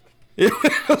 It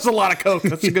was a lot of coke.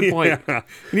 That's a good point. Yeah.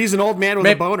 And he's an old man with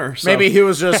a boner. So. Maybe he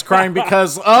was just crying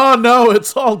because, oh no,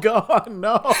 it's all gone.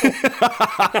 No.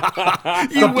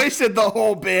 You wasted the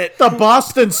whole bit. The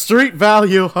Boston Street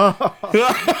value, huh?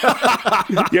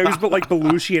 Yeah, he was like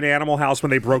Belushi in Animal House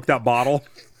when they broke that bottle.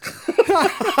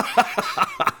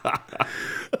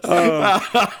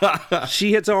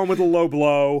 She hits Owen with a low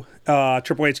blow.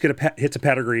 Triple H hits a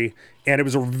pedigree, and it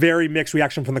was a very mixed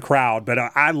reaction from the crowd. But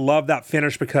I love that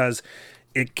finish because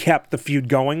it kept the feud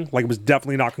going. Like, it was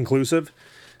definitely not conclusive.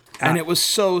 And it was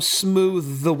so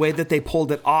smooth the way that they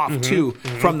pulled it off, too.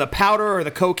 From the powder or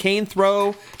the cocaine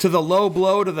throw to the low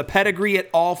blow to the pedigree, it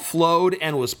all flowed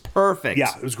and was perfect.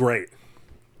 Yeah, it was great.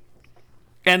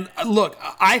 And look,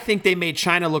 I think they made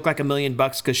Chyna look like $1 million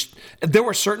because there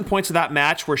were certain points of that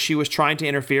match where she was trying to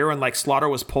interfere and like Slaughter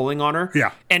was pulling on her.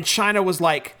 Yeah. And Chyna was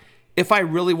like, if I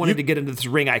really wanted to get into this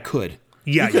ring, I could.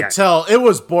 Yeah, You could tell it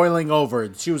was boiling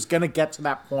over. She was going to get to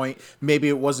that point. Maybe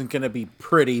it wasn't going to be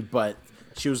pretty, but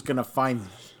she was going to find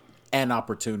an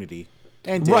opportunity.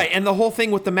 And did. Right, and the whole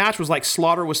thing with the match was like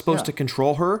Slaughter was supposed to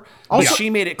control her, but she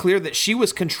made it clear that she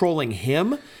was controlling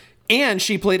him, and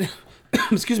she played,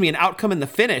 an outcome in the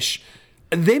finish.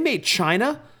 They made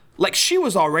Chyna like she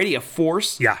was already a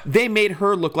force. Yeah, they made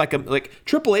her look like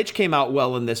Triple H came out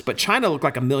well in this, but Chyna looked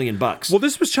like $1 million. Well,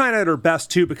 this was Chyna at her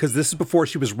best too because this is before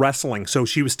she was wrestling, so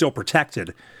she was still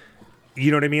protected.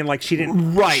 You know what I mean? Like she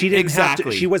didn't. Right. She didn't exactly.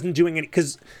 have to. She wasn't doing any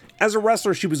because as a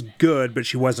wrestler she was good, but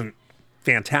she wasn't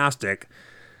fantastic.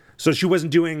 So she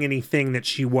wasn't doing anything that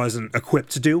she wasn't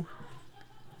equipped to do.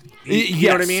 You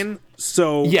know what I mean?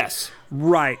 So yes,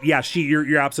 right, yeah.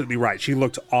 You're absolutely right. She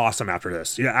looked awesome after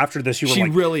this. Yeah, after this, she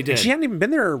really did. She hadn't even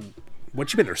been there.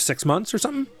 She been there 6 months or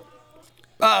something?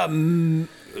 Well,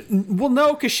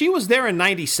 no, because she was there in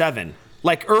 '97,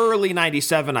 like early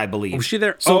 '97, I believe. Was she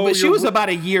there? So, but she was about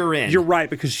a year in. You're right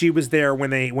because she was there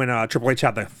when Triple H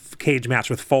had the cage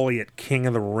match with Foley at King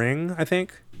of the Ring, I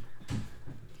think.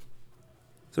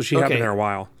 So she had been there a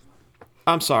while.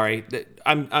 I'm sorry.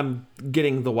 I'm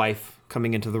getting the wife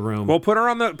coming into the room. Well,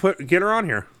 get her on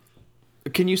here.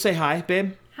 Can you say hi,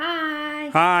 babe? Hi.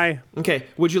 Hi. Okay.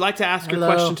 Would you like to ask your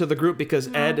Hello. question to the group because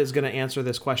Ed is going to answer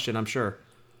this question, I'm sure.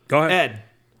 Go ahead. Ed,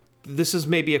 this is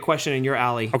maybe a question in your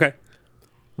alley. Okay.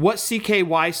 What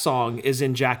CKY song is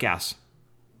in Jackass?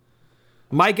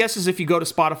 My guess is if you go to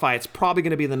Spotify, it's probably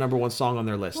going to be the #1 song on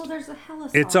their list. Well, there's a hella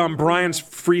song. It's Brian's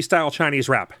freestyle Chinese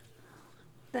rap.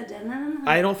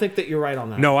 I don't think that you're right on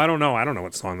that. No, I don't know. I don't know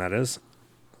what song that is.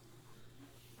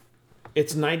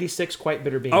 It's 96 Quite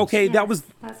Bitter Beans. Okay, Yes,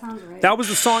 that sounds right. that was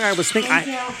the song I was thinking. Thank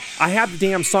you. I had the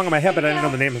damn song in my head, but I didn't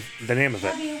know the name of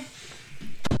Love it. you.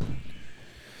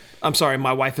 I'm sorry,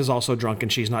 my wife is also drunk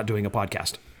and she's not doing a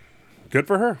podcast. Good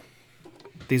for her.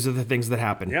 These are the things that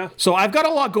happen. Yeah. So I've got a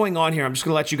lot going on here. I'm just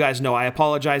going to let you guys know. I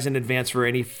apologize in advance for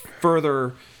any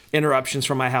further interruptions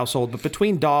from my household. But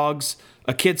between dogs,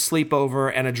 a kid's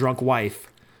sleepover, and a drunk wife,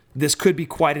 this could be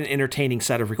quite an entertaining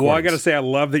set of recordings. Well, I got to say, I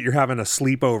love that you're having a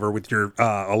sleepover with your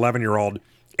 11-year-old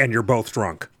and you're both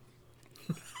drunk.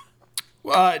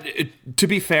 To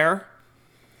be fair,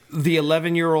 the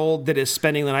 11-year-old that is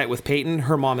spending the night with Peyton,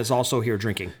 her mom is also here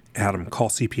drinking. Adam, call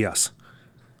CPS.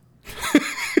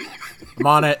 I'm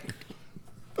on it.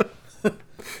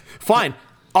 Fine.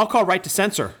 I'll call Right to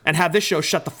Censor and have this show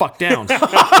shut the fuck down.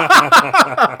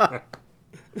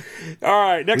 All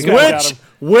right, next match, Adam.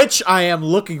 Which I am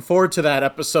looking forward to that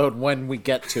episode when we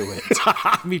get to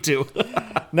it. Me too.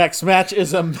 Next match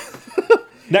is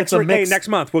Next mix. next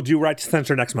month. We'll do Right to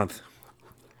Censor next month.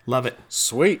 Love it.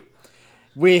 Sweet.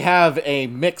 We have a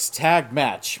mixed tag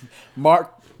match.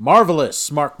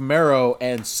 Marvelous, Mark Marrow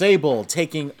and Sable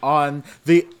taking on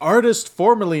the artist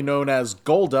formerly known as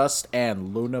Goldust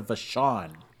and Luna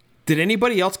Vachon. Did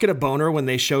anybody else get a boner when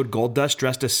they showed Goldust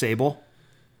dressed as Sable?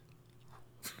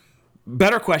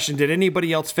 Better question, did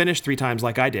anybody else finish 3 times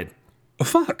like I did? Oh,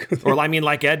 fuck. Or I mean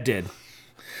like Ed did?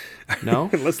 No?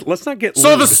 Let's not get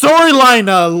So the lewd.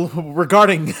 storyline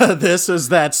regarding this is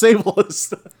that Sable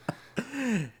is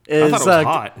I thought it was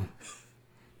hot.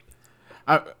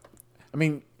 I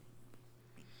mean,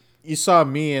 you saw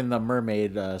me in the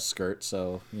mermaid skirt,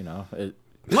 so you know it.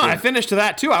 No, I finished to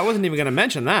that too. I wasn't even going to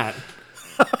mention that.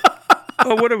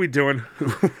 Oh, what are we doing?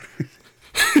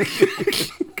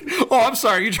 Oh, I'm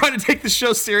sorry. You're trying to take the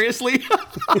show seriously?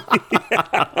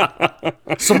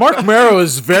 So Mark Marrow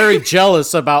is very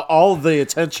jealous about all the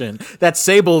attention that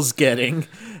Sable's getting,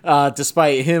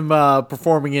 despite him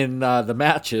performing in the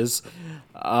matches,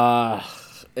 and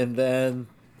then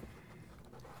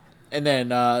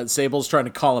Sable's trying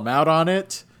to call him out on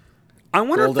it. I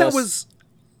wonder if that Goldust. was.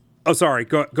 Oh, sorry.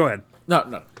 Go ahead.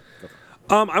 No.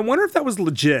 I wonder if that was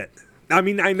legit. I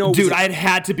mean, I know, it was Dude, I'd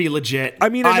had to be legit. I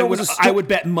mean, I know it was I would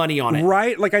bet money on it.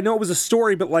 right. Like, I know it was a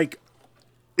story, but like,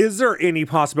 is there any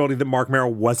possibility that Mark Marrow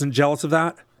wasn't jealous of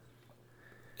that?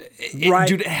 Right.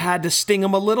 Dude, it had to sting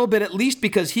him a little bit at least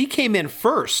because he came in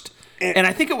first. And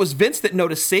I think it was Vince that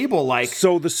noticed Sable like,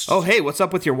 oh, hey, what's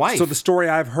up with your wife? So the story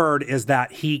I've heard is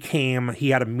that he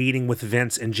had a meeting with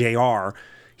Vince and JR.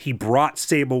 He brought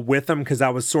Sable with him because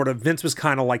that was sort of, Vince was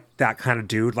kind of like that kind of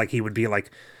dude. Like, he would be like,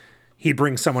 he'd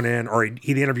bring someone in or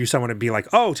he'd interview someone and be like,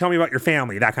 oh, tell me about your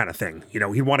family, that kind of thing. You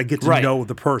know, he'd want to get to know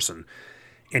the person.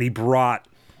 And he brought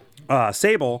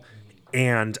Sable,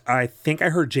 and I think I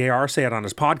heard JR say it on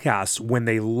his podcast when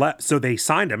they left. So they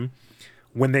signed him.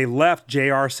 When they left,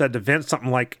 JR said to Vince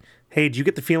something like, hey, do you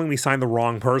get the feeling we signed the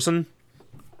wrong person?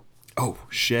 Oh,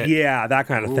 shit. Yeah, that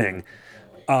kind of thing.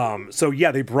 So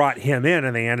yeah, they brought him in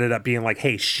and they ended up being like,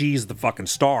 hey, she's the fucking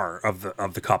star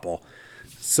of the couple.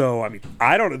 So I mean,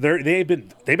 I don't know. They've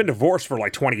been divorced for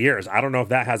like 20 years. I don't know if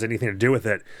that has anything to do with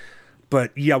it.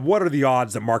 But yeah, what are the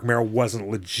odds that Mark Marrow wasn't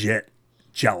legit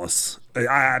jealous?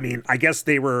 I mean, I guess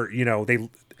they were, you know,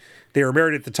 they were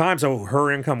married at the time, so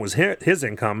her income was his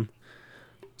income.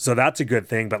 So that's a good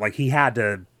thing. But like, he had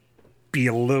to be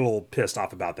a little pissed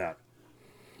off about that.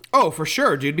 Oh, for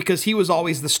sure, dude, because he was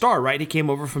always the star, right? He came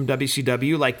over from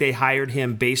WCW, like they hired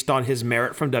him based on his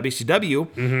merit from WCW.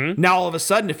 Mm-hmm. Now, all of a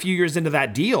sudden, a few years into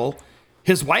that deal,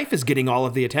 his wife is getting all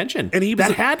of the attention. And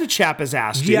that had to chap his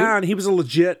ass, dude. Yeah, and he was a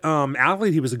legit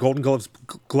athlete. He was a Golden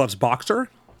Gloves boxer,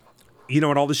 you know,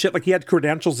 and all this shit. Like, he had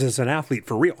credentials as an athlete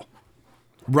for real.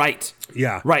 Right.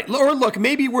 Yeah. Right. Or look,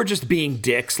 maybe we're just being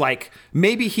dicks. Like,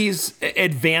 maybe he's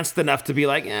advanced enough to be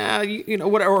like, you know,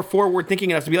 whatever, or forward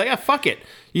thinking enough to be like, fuck it.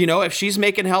 You know, if she's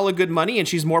making hella good money and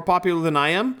she's more popular than I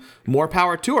am, more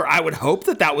power to her. I would hope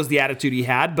that was the attitude he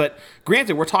had. But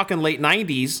granted, we're talking late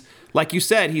 90s. Like you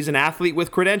said, he's an athlete with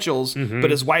credentials,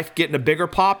 but his wife getting a bigger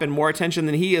pop and more attention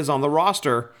than he is on the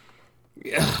roster.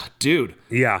 Ugh, dude.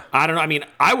 Yeah. I don't know. I mean,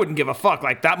 I wouldn't give a fuck.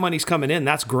 Like, that money's coming in.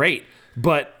 That's great.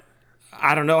 But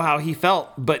I don't know how he felt,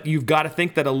 but you've got to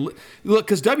think that look,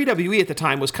 because WWE at the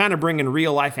time was kind of bringing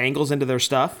real life angles into their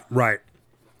stuff. Right.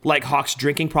 Like Hawk's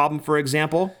drinking problem, for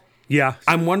example. Yeah.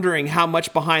 I'm wondering how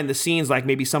much behind the scenes, like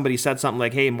maybe somebody said something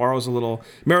like, hey, Morrow's a little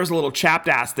chapped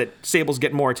ass that Sable's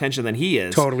getting more attention than he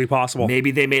is. Totally possible.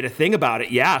 Maybe they made a thing about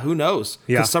it. Yeah, who knows?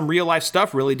 Yeah. Because some real life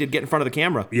stuff really did get in front of the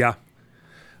camera. Yeah.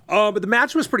 But the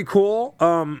match was pretty cool.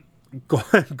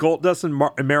 Goldust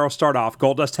and Marrow start off.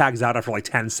 Goldust tags out after like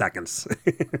 10 seconds.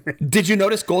 Did you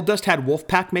notice Goldust had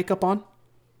Wolfpack makeup on?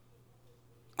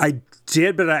 I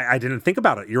did, but I didn't think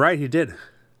about it. You're right, he did.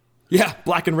 Yeah,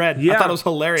 black and red. Yeah. I thought it was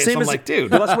hilarious. I'm like,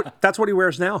 dude. Well, that's what he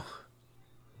wears now.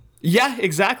 Yeah,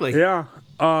 exactly. Yeah.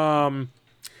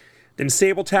 Then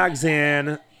Sable tags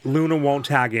in. Luna won't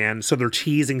tag in, so they're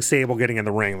teasing Sable getting in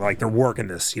the ring. Like, they're working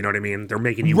this, you know what I mean? They're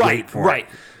making you wait for it. Right.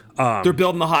 They're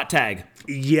building the hot tag.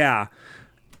 Yeah.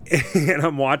 And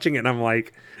I'm watching it, and I'm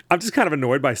like, I'm just kind of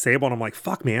annoyed by Sable, and I'm like,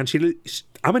 fuck, man.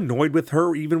 I'm annoyed with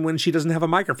her even when she doesn't have a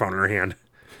microphone in her hand.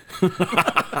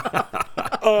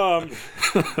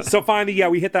 So finally, yeah,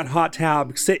 we hit that hot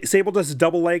tab. Sable does a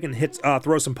double leg and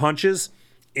throws some punches,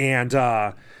 and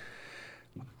her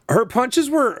punches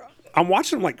were. I'm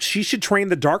watching them like she should train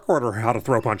the Dark Order how to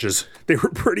throw punches. They were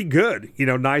pretty good,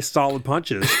 nice solid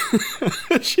punches.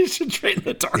 She should train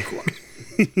the Dark Order.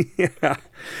 Yeah.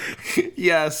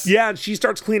 Yes. Yeah, and she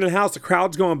starts cleaning the house. The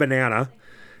crowd's going banana,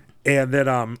 and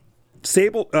then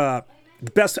Sable. I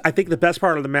think the best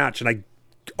part of the match, and I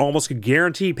almost could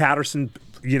guarantee Patterson,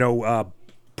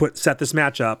 set this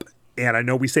match up. And I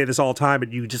know we say this all the time,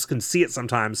 but you just can see it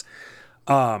sometimes.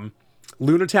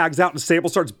 Luna tags out and Sable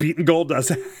starts beating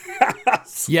Goldust.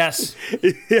 Yes.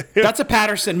 That's a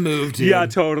Patterson move, dude. Yeah,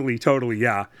 totally,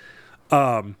 yeah.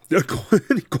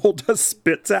 Goldust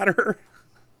spits at her.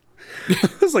 I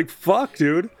was like, fuck,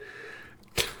 dude.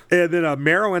 And then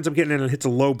Mero ends up getting in and hits a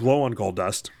low blow on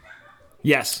Goldust.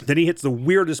 Yes. Then he hits the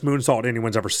weirdest moonsault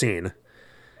anyone's ever seen.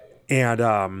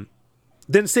 And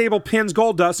then Sable pins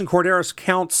Goldust and Corderas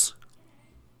counts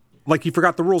like he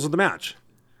forgot the rules of the match.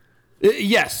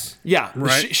 Yes. Yeah.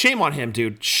 Right. Shame on him,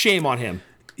 dude. Shame on him.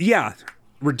 Yeah.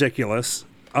 Ridiculous.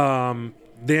 Then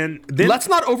Let's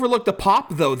not overlook the pop,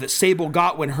 though, that Sable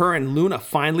got when her and Luna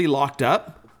finally locked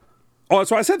up. Oh,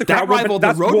 that's why I said the crowd rivaled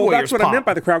the Road Warriors that's what pop. I meant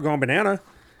by the crowd going banana.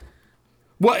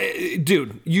 Well,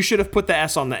 dude, you should have put the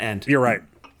S on the end. You're right.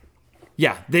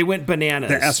 Yeah, they went bananas.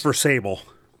 The S for Sable.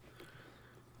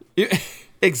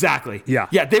 Exactly. Yeah.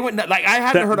 Yeah, they went like I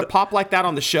hadn't heard a pop like that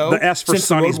on the show the S for since the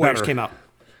Sonny's Road Warriors better. came out.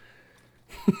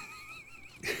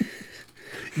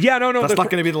 Yeah, no. That's not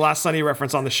going to be the last Sonny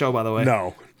reference on the show, by the way.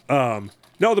 No.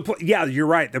 Yeah, you're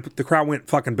right. The crowd went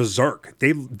fucking berserk.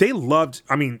 They loved.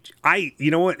 I mean,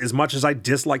 you know what? As much as I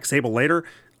dislike Sable later,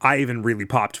 I even really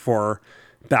popped for her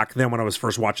back then when I was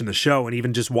first watching the show, and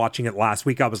even just watching it last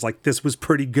week, I was like, this was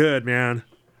pretty good, man.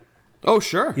 Oh,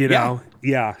 sure. You know?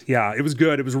 Yeah. It was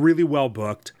good. It was really well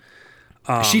booked.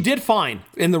 She did fine.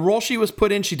 In the role she was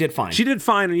put in, she did fine. She did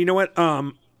fine, and you know what?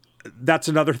 That's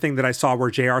another thing that I saw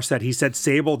where JR said. He said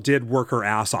Sable did work her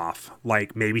ass off.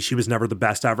 Like, maybe she was never the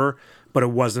best ever, but it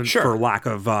wasn't for lack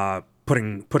of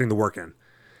putting the work in.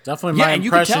 Definitely Yeah, my and you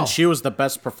could impression, tell. she was the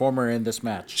best performer in this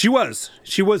match. She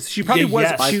probably was.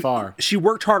 yes. By She, far. she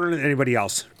worked harder than anybody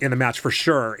else in the match for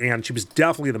sure, and she was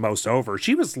definitely the most over.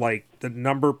 She was like the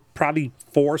number probably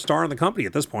 4 star in the company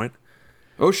at this point.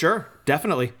 Oh, sure.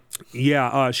 Definitely.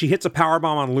 Yeah, she hits a powerbomb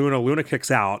on Luna. Luna kicks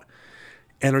out,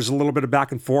 and there's a little bit of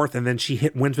back and forth, and then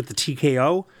she wins with the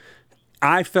TKO.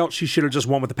 I felt she should have just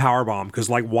won with the powerbomb, because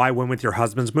like, why win with your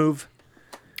husband's move?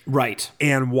 Right.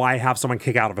 And why have someone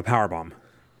kick out of a powerbomb?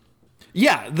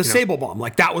 Yeah, the Sable Bomb.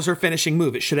 Like, that was her finishing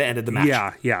move. It should have ended the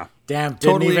match. Yeah. Damn,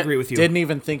 Totally agree with you. Didn't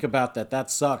even think about that. That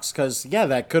sucks, because, yeah,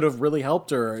 that could have really helped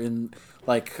her in,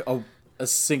 like, a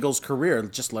singles career.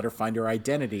 Just let her find her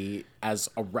identity as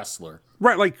a wrestler.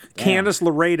 Right, like Candice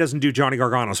LeRae doesn't do Johnny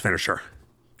Gargano's finisher,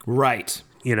 Right.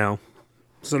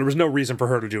 So there was no reason for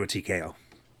her to do a TKO.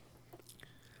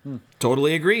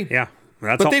 Totally agree. Yeah,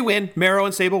 But they win. Mero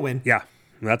and Sable win. Yeah,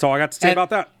 that's all I got to say about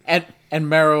that. And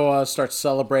Mero starts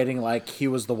celebrating like he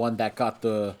was the one that got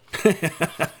the win.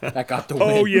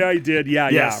 Oh yeah, he did. Yeah,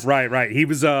 Yes. yeah. Right. He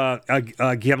was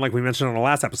again, like we mentioned on the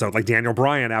last episode, like Daniel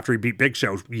Bryan after he beat Big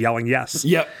Show, yelling yes.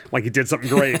 Yep. Like he did something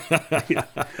great.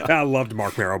 I loved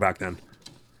Mark Mero back then.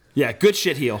 Yeah, good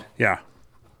shit heel. Yeah.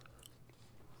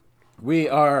 We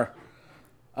are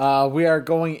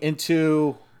going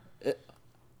into.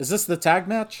 Is this the tag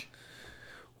match?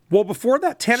 Well, before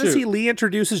that, Tennessee Shoot. Lee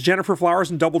introduces Jennifer Flowers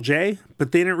and Double J,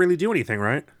 but they didn't really do anything,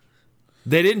 right?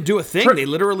 They didn't do a thing. They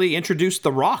literally introduced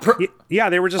The Rock. Yeah,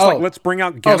 they were just like, let's bring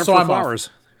out Jennifer so I'm off. Flowers.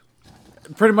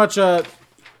 Pretty much.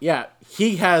 Yeah,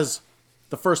 he has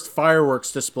the first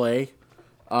fireworks display.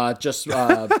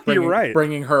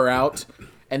 Bringing her out.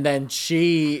 And then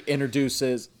she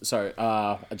introduces. Sorry,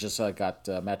 I just got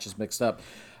matches mixed up.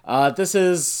 This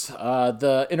is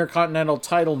the Intercontinental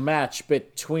title match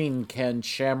between Ken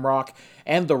Shamrock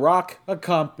and The Rock,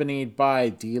 accompanied by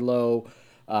D'Lo,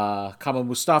 Kama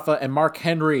Mustafa, and Mark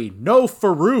Henry. No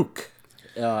Farouk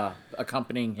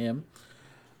accompanying him.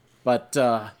 But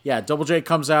yeah, Double J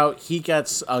comes out. He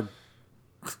gets a.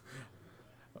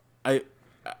 I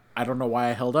don't know why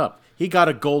I held up. He got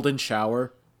a golden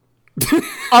shower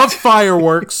of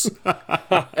fireworks,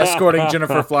 escorting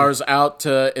Jennifer Flowers out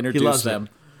to introduce loves them.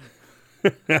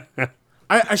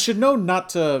 I should know not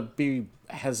to be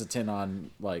hesitant on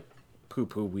like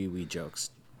poo-poo wee-wee jokes.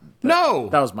 No.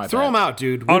 That was my Throw bad. them out,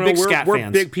 dude. Oh, We're no, big scat we're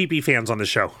fans. big PP fans on the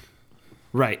show.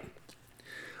 Right. Like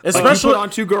you Especially put on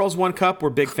Two Girls, One Cup, we're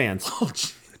big fans.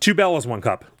 2 Bellas, 1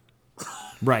 cup.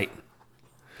 Right.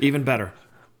 Even better.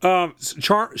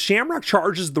 Shamrock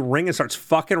charges the ring and starts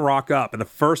fucking Rock up. And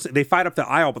they fight up the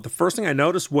aisle, but the first thing I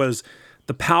noticed was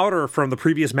the powder from the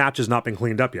previous match has not been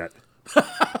cleaned up yet.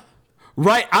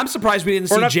 Right. I'm surprised we didn't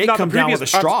see Jake come down with a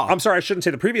straw. I'm sorry, I shouldn't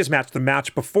say the previous match. The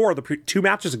match before, 2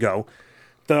 matches ago,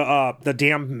 the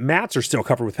damn mats are still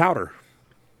covered with powder.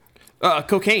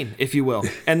 Cocaine, if you will.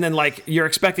 And then, like, you're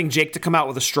expecting Jake to come out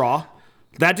with a straw.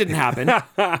 That didn't happen.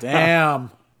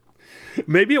 Damn.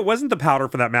 Maybe it wasn't the powder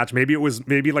for that match. Maybe it was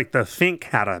like the Fink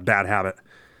had a bad habit.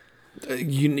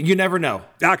 You never know.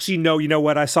 Actually, no, you know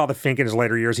what? I saw the Fink in his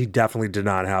later years. He definitely did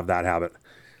not have that habit.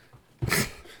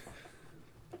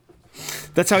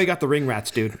 That's how he got the ring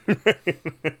rats, dude.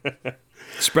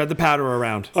 Spread the powder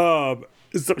around. So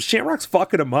Shamrock's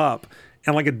fucking him up,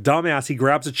 and like a dumbass, he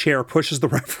grabs a chair, pushes the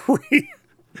referee,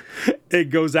 and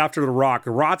goes after the Rock.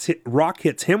 Rock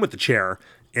hits him with the chair,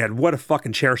 and what a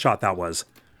fucking chair shot that was.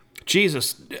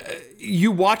 Jesus,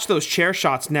 you watch those chair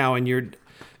shots now, and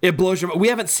it blows your. We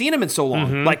haven't seen him in so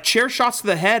long. Like chair shots to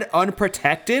the head,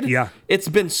 unprotected. Yeah, it's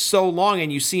been so long,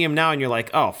 and you see him now, and you're like,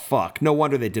 oh fuck, no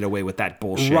wonder they did away with that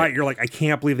bullshit. Right, you're like, I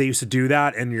can't believe they used to do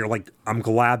that, and you're like, I'm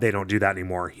glad they don't do that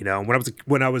anymore. You know,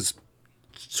 when I was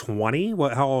 20,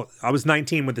 I was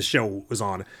 19 when the show was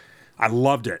on. I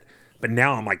loved it, but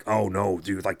now I'm like, oh no,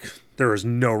 dude, like there is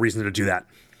no reason to do that.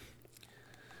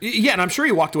 Yeah, and I'm sure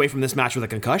he walked away from this match with a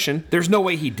concussion. There's no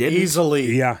way he didn't.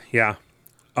 Easily. Yeah.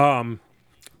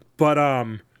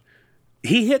 But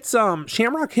he hits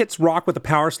Shamrock hits Rock with a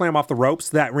power slam off the ropes,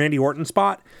 that Randy Orton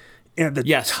spot. And the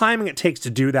timing it takes to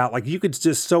do that, like you could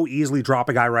just so easily drop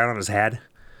a guy right on his head.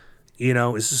 You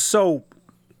know, it's just so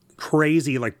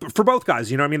crazy. Like for both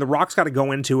guys, you know what I mean? The Rock's got to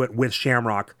go into it with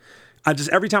Shamrock.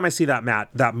 Every time I see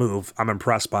that move, I'm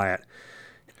impressed by it.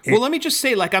 Well, let me just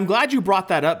say, like, I'm glad you brought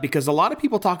that up because a lot of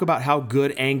people talk about how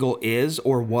good Angle is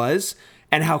or was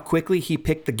and how quickly he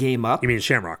picked the game up. You mean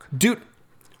Shamrock? Dude,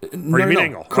 no, you mean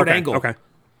Angle? Kurt okay, Angle. Okay.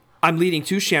 I'm leading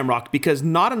to Shamrock because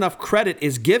not enough credit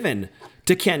is given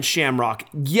to Ken Shamrock.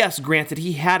 Yes, granted,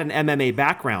 he had an MMA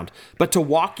background, but to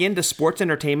walk into sports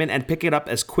entertainment and pick it up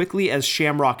as quickly as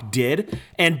Shamrock did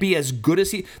and be as good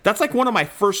as that's like one of my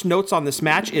first notes on this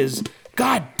match is,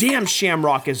 God damn,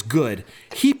 Shamrock is good.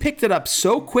 He picked it up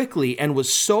so quickly and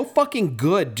was so fucking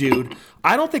good, dude.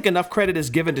 I don't think enough credit is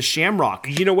given to Shamrock.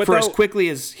 You know what? For as quickly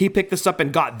as he picked this up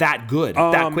and got that good,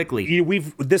 that quickly.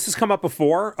 This has come up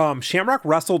before. Shamrock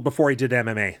wrestled before he did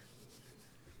MMA.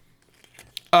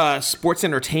 Sports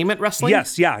entertainment wrestling?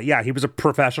 Yes, yeah. He was a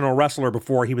professional wrestler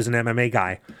before he was an MMA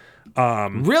guy.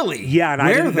 Really? Yeah, and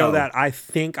I didn't know that. I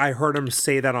think I heard him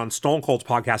say that on Stone Cold's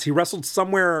podcast. He wrestled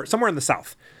somewhere in the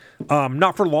South.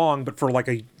 Not for long, but for like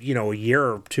a year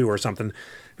or two or something.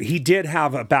 He did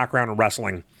have a background in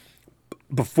wrestling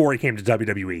before he came to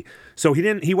WWE. So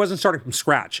he wasn't starting from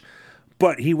scratch,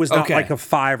 but he was not like a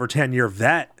 5 or 10 year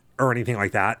vet or anything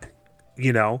like that,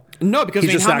 you know? No, because I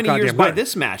mean, how many years by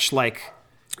this match? Like,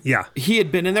 yeah, he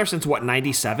had been in there since what,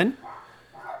 97?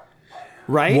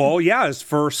 Right? Well, yeah, his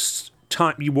first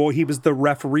time. Well, he was the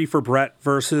referee for Brett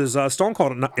versus Stone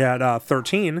Cold at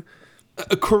 13.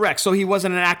 Correct. So he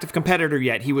wasn't an active competitor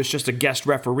yet. He was just a guest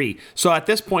referee. So at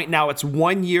this point now, it's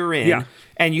 1 year in,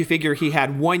 and you figure he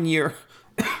had 1 year,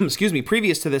 excuse me,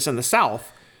 previous to this in the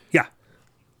South. Yeah.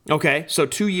 Okay, so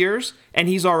 2 years, and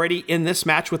he's already in this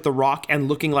match with The Rock and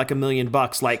looking like $1 million.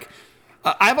 Like,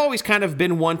 I've always kind of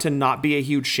been one to not be a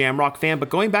huge Shamrock fan, but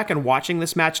going back and watching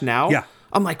this match now,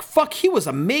 I'm like, fuck, he was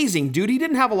amazing, dude. He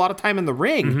didn't have a lot of time in the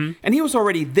ring, and he was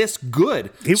already this good.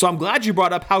 So I'm glad you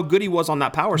brought up how good he was on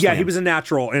that power slam. Yeah, he was a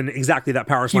natural, and exactly that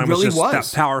power slam really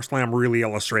was. That power slam really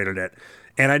illustrated it.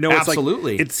 And I know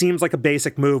Absolutely. It's like, it seems like a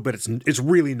basic move, but it's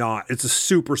really not. It's a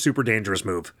super, super dangerous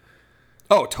move.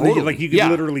 Oh, totally. Like you could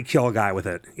literally kill a guy with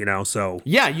it, you know, so.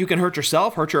 Yeah, you can hurt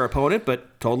yourself, hurt your opponent,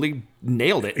 but totally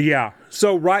nailed it. Yeah.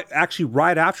 So right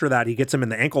after that, he gets him in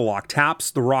the ankle lock,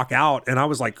 taps The Rock out, and I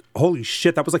was like, holy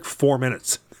shit, that was like 4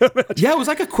 minutes. Yeah, it was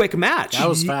like a quick match. That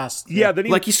was fast. Yeah, then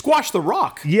he squashed The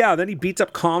Rock. Yeah, then he beats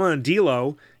up Kama and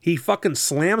D'Lo. He fucking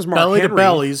slams Mark Henry. Belly to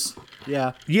bellies.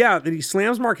 Yeah. Yeah, then he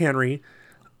slams Mark Henry,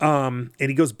 and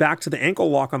he goes back to the ankle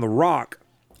lock on The Rock.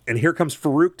 And here comes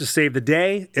Farouk to save the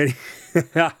day. And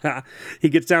he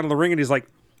gets down to the ring and he's like,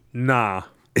 nah,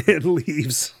 it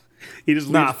leaves. He just leaves.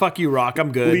 Nah, fuck you, Rock.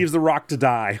 I'm good. Leaves The Rock to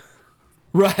die.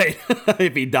 Right.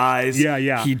 If he dies,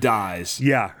 he dies.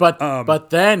 Yeah.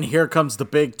 But then here comes the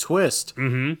big twist.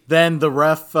 Then the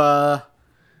ref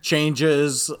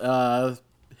changes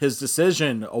his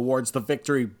decision, awards the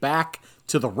victory back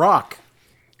to The Rock.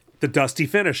 The dusty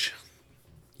finish.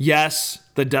 Yes,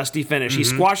 the dusty finish. He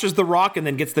squashes The Rock and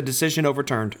then gets the decision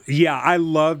overturned. Yeah, I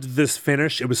loved this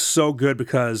finish. It was so good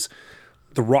because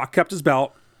The Rock kept his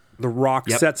belt. The Rock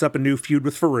Yep. sets up a new feud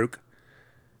with Farouk.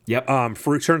 Yep.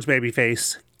 Farouk turns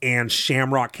babyface, and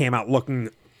Shamrock came out looking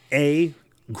A,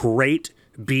 great,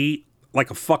 B, like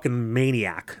a fucking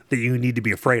maniac that you need to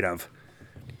be afraid of.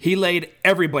 He laid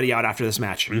everybody out after this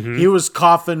match. He was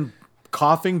coughing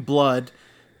blood,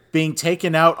 being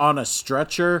taken out on a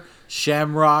stretcher.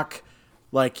 Shamrock,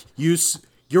 like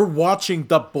you're watching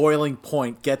the boiling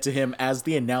point get to him as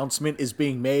the announcement is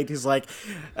being made. He's like,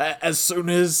 as soon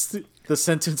as the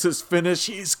sentence is finished,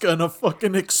 he's gonna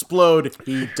fucking explode.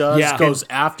 He does. Yeah. Goes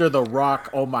after the Rock.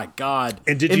 Oh my god!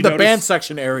 And did in you the notice- band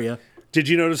section area? Did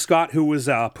you notice, Scott, who was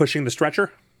pushing the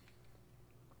stretcher?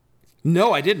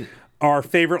 No, I didn't. Our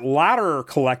favorite ladder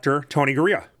collector, Tony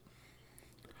Gurria.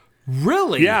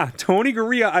 Really? Yeah, Tony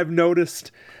Gurria, I've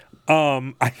noticed.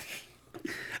 I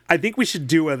think we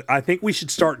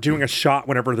should start doing a shot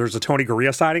whenever there's a Tony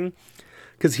Gurria sighting,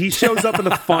 because he shows up in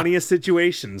the funniest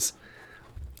situations.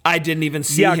 I didn't even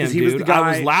see Yeah, him, 'cause he was dude. the guy- I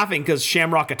was laughing because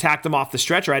Shamrock attacked him off the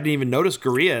stretcher. I didn't even notice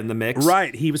Gurria in the mix.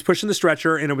 Right, he was pushing the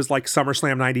stretcher, and it was like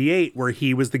SummerSlam '98, where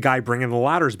he was the guy bringing the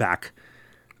ladders back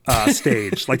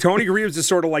stage. Like Tony Gurria was just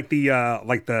sort of like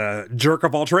the jerk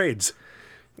of all trades.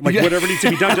 Like Yeah. whatever needs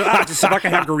to be done, just if I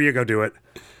can have Gurria go do it.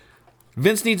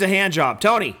 Vince needs a hand job.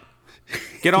 Tony,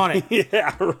 get on it.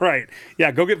 Yeah, right. Yeah,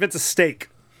 go get Vince a steak.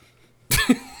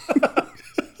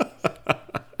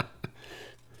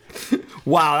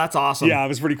 Wow, that's awesome. Yeah, it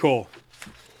was pretty cool.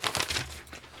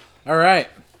 All right.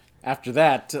 After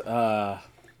that, I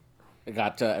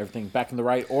got everything back in the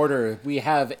right order. We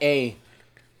have I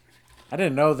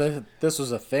didn't know that this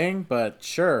was a thing, but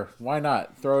sure, why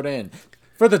not? Throw it in.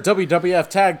 For the WWF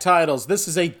Tag Titles, this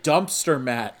is a dumpster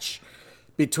match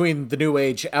between the New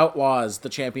Age Outlaws, the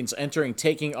champions entering,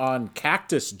 taking on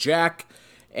Cactus Jack,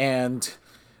 and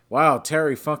wow,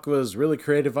 Terry Funk was really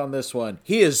creative on this one.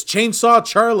 He is Chainsaw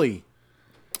Charlie.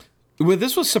 Well,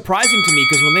 this was surprising to me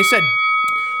because when they said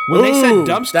Ooh,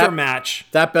 dumpster match,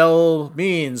 That bell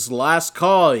means last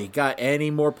call. You got any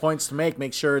more points to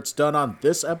make sure it's done on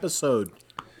this episode.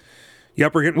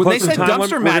 Yep, we're getting When they close to said time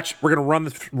dumpster limit. match- we're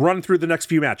gonna run through the next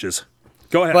few matches.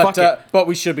 Go ahead. But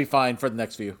we should be fine for the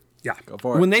next few. Yeah. Go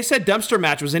for it. when they said dumpster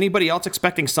match, was anybody else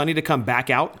expecting Sonny to come back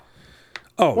out?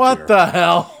 Oh, What dear. the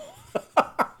hell?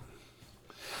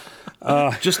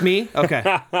 Just me? Okay.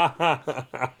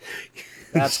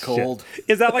 That's cold.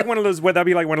 Is that like one of those? Would that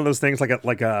be like one of those things, like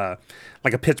a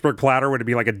Pittsburgh platter? Would it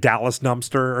be like a Dallas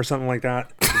dumpster or something like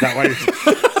that? Is that why? Is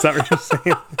that what you're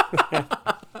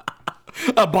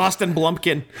saying? A Boston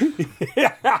Blumpkin.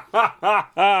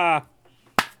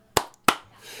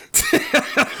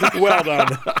 Well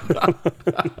done.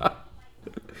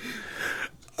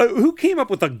 Who came up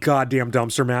with a goddamn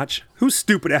dumpster match? Whose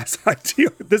stupid ass idea?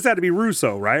 This had to be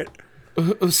Russo, right?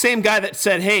 The same guy that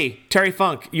said, "Hey, Terry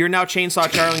Funk, you're now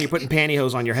Chainsaw Charlie and you're putting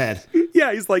pantyhose on your head."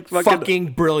 Yeah, he's like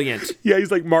Fucking brilliant. Yeah,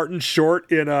 he's like Martin Short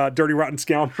in Dirty Rotten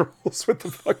Scoundrels with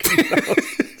the fucking.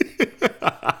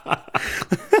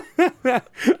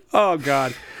 Oh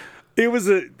god, it was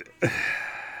a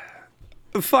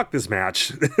fuck this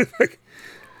match.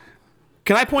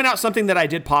 Can I point out something that I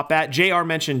did pop at? JR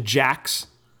mentioned Jax,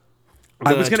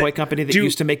 I was the gonna- toy company that Dude,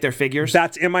 used to make their figures.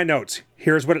 That's in my notes.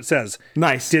 Here's what it says.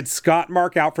 Nice. Did Scott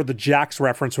mark out for the Jax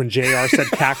reference when JR said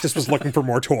Cactus was looking for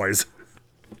more toys?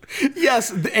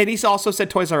 Yes, and he also said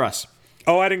Toys R Us.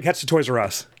 Oh, I didn't catch the Toys R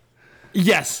Us.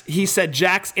 Yes, he said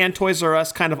Jax and Toys R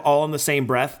Us kind of all in the same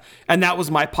breath, and that was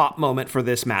my pop moment for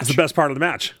this match. The best part of the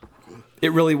match.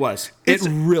 It really was. It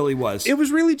really was. It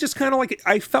was really just kind of like,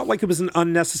 I felt like it was an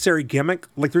unnecessary gimmick.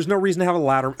 Like there's no reason to have a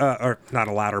ladder, or not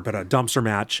a ladder, but a dumpster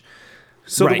match.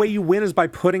 So Right. the way you win is by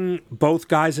putting both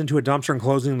guys into a dumpster and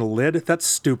closing the lid. That's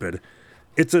stupid.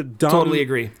 It's a dumb. Totally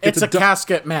agree. It's a du-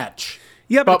 casket match.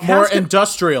 Yeah, But but more casket-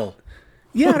 industrial.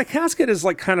 Yeah, and a casket is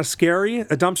like kind of scary.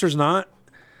 A dumpster's not.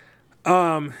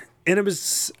 And it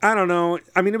was, I don't know.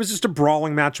 I mean, it was just a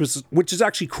brawling match, which is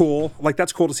actually cool. Like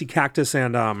that's cool to see Cactus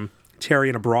and Terry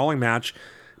in a brawling match.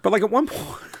 But like at one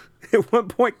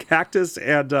point, Cactus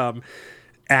and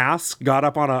Ass got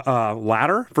up on a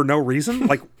ladder for no reason.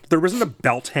 Like there wasn't a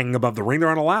belt hanging above the ring; they're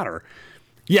on a ladder,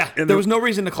 Yeah, there was no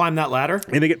reason to climb that ladder.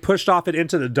 and they get pushed off it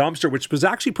into the dumpster, which was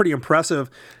actually pretty impressive.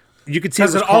 You could see there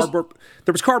was, Because it also- cardboard,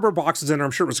 there was cardboard boxes in there.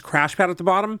 I'm sure it was a crash pad at the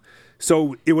bottom,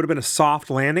 so it would have been a soft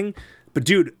landing. But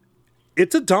dude,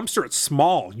 it's a dumpster. It's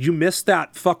small. You miss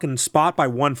that fucking spot by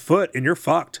 1 foot, and you're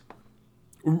fucked.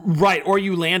 Right, or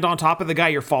you land on top of the guy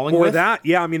you're falling Or with. that,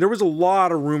 yeah. I mean, there was a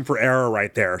lot of room for error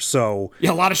right there. So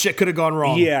Yeah, a lot of shit could have gone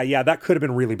wrong. yeah, that could have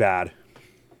been really bad.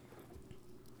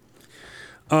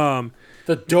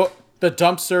 The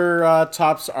dumpster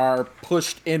tops are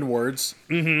pushed inwards.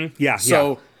 Yeah,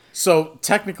 So So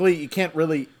technically, you can't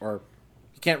really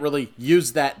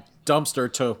use that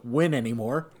dumpster to win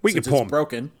anymore. We since could pull it's him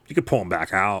broken. You could pull him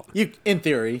back out. You, in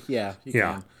theory, yeah, you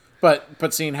Yeah. can.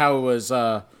 But seeing how it was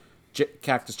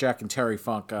Cactus Jack and Terry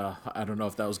Funk, I don't know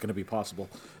if that was going to be possible.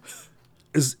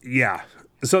 Yeah.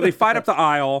 So they fight up the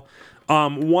aisle.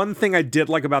 One thing I did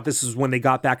like about this is when they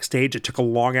got backstage, it took a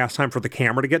long ass time for the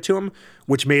camera to get to him,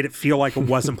 which made it feel like it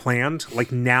wasn't planned.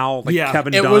 Like now, like Yeah.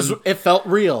 Kevin It Dunn. it felt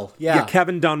real. Yeah.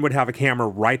 Kevin Dunn would have a camera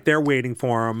right there waiting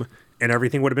for him, and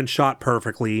everything would have been shot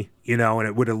perfectly, and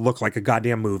it would have looked like a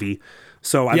goddamn movie.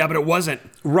 So Yeah, but it wasn't.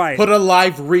 right. Put a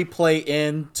live replay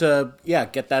in to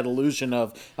get that illusion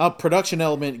of production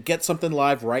element. Get something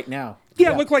live right now.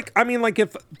 Yeah, it looked like,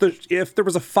 if there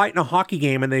was a fight in a hockey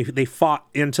game and they fought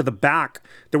into the back,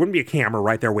 there wouldn't be a camera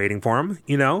right there waiting for them,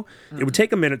 It would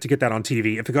take a minute to get that on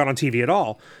TV, if it got on TV at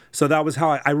all. So that was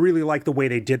how I really liked the way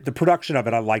they did the production of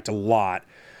it. I liked a lot.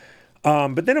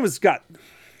 But then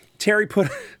Terry put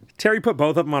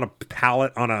both of them on a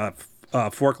pallet on a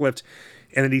forklift,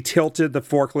 and then he tilted the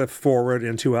forklift forward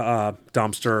into a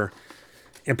dumpster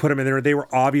and put them in there. They were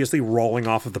obviously rolling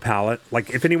off of the pallet. Like,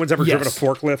 if anyone's ever driven a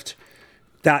forklift,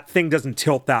 that thing doesn't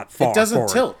tilt that far. It doesn't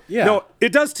forward. tilt, yeah. No,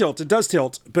 it does tilt,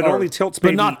 but it only tilts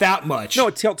maybe... But not that much. No,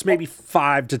 it tilts maybe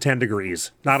 5 to 10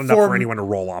 degrees. Not enough for anyone to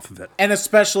roll off of it. And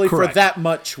especially Correct. for that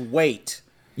much weight.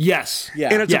 Yes. Yeah.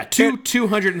 And it's Yeah, a- two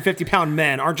 250-pound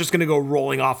men aren't just going to go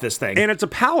rolling off this thing. And it's a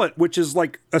pallet, which is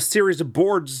like a series of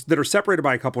boards that are separated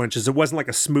by a couple inches. It wasn't like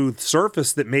a smooth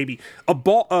surface that maybe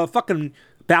a fucking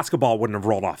basketball wouldn't have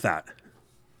rolled off that.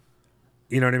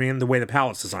 You know what I mean? The way the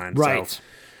pallet's designed. Right. So,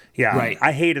 yeah. Right.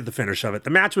 I hated the finish of it. The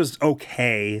match was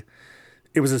okay.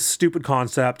 It was a stupid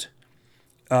concept.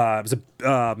 It was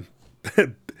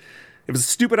a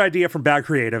stupid idea from Bad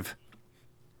Creative.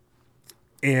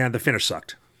 And the finish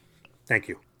sucked. Thank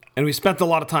you. And we spent a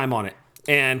lot of time on it.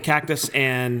 And Cactus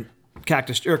and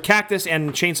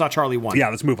Chainsaw Charlie won. Yeah,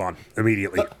 let's move on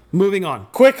immediately. Moving on.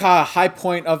 Quick high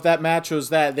point of that match was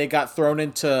that they got thrown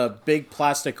into big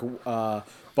plastic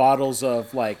bottles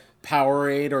of like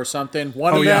Powerade or something.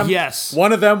 One of them, Yes.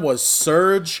 One of them was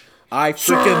Surge. I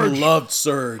freaking Surge! loved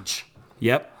Surge.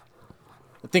 Yep.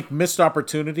 I think missed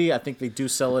opportunity. I think they do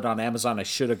sell it on Amazon. I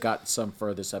should have gotten some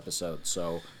for this episode.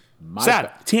 So my Sad.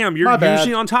 bad. Tam, you're My bad.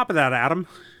 usually on top of that, Adam.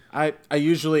 I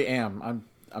usually am.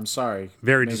 I'm sorry.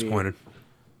 Very Maybe- disappointed.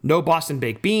 No Boston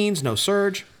baked beans, no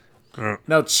Surge.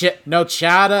 No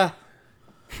chata.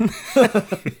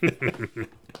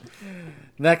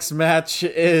 Next match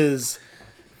is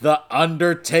The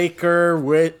Undertaker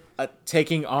with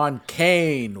taking on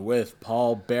Kane with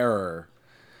Paul Bearer.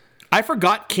 I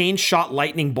forgot Kane shot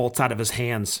lightning bolts out of his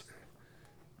hands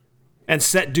and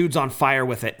set dudes on fire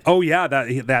with it. Oh yeah,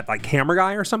 that like camera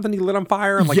guy or something he lit on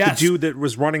fire, like Yes. the dude that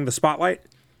was running the spotlight.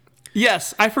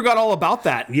 Yes, I forgot all about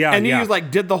that. Yeah, and yeah. he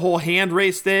like did the whole hand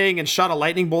race thing and shot a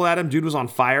lightning bolt at him. Dude was on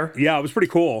fire. Yeah, it was pretty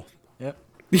cool. Yep.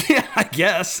 Yeah, I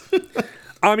guess.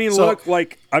 I mean, So-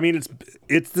 look,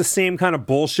 it's the same kind of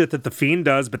bullshit that the Fiend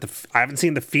does, but I haven't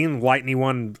seen the Fiend light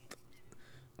anyone.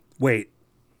 Wait,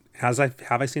 have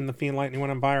I seen the Fiend light anyone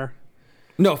on fire?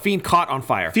 No, Fiend caught on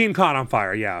fire. Fiend caught on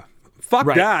fire. Yeah, fuck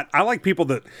Right. that. I like people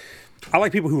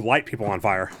who light people on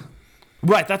fire.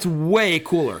 Right, that's way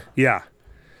cooler. Yeah.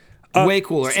 Way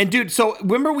cooler. And dude, so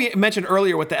remember we mentioned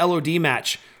earlier with the LOD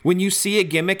match, when you see a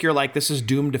gimmick, you're like, this is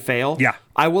doomed to fail. Yeah.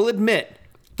 I will admit,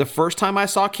 the first time I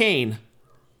saw Kane,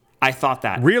 I thought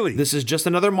that. Really? This is just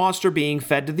another monster being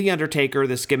fed to The Undertaker.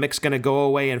 This gimmick's going to go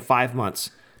away in 5 months.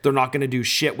 They're not going to do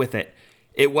shit with it.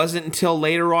 It wasn't until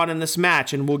later on in this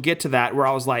match, and we'll get to that, where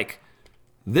I was like,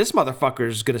 this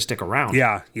motherfucker's going to stick around.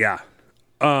 Yeah. Yeah.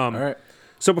 All right.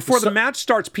 So before the match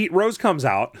starts, Pete Rose comes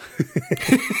out.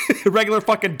 Regular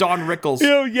fucking Don Rickles.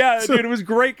 Oh yeah, dude, it was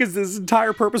great because his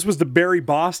entire purpose was to bury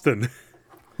Boston.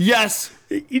 Yes.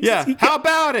 He How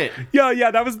about it?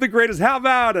 Yeah, that was the greatest. How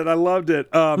about it? I loved it.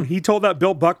 He told that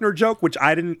Bill Buckner joke, which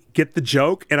I didn't get the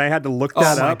joke, and I had to look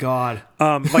that Oh my up. God.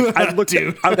 Like I looked,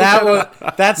 Dude. I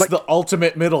looked That's the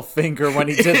ultimate middle finger when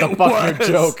he did the Buckner was.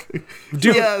 joke.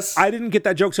 dude. Yes. I didn't get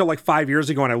that joke till like 5 years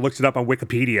ago, and I looked it up on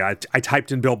Wikipedia. I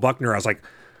typed in Bill Buckner. I was like,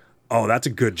 oh, that's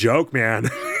a good joke, man.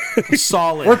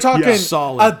 Solid. We're talking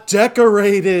solid. a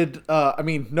decorated,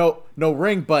 no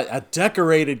ring, but a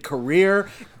decorated career,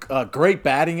 great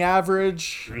batting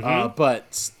average.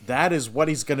 But that is what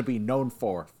he's going to be known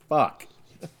for. Fuck.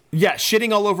 Yeah,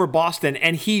 shitting all over Boston,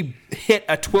 and he hit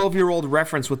a 12-year-old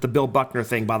reference with the Bill Buckner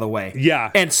thing, by the way.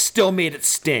 Yeah. And still made it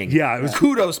sting. Yeah, it was-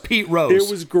 Kudos, Pete Rose. It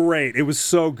was great. It was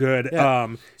so good.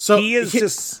 Yeah. So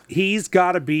So he's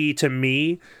got to be, to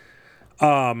me,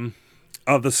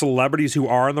 of the celebrities who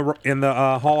are in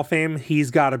the Hall of Fame,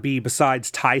 he's got to be, besides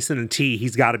Tyson and T,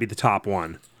 he's got to be the top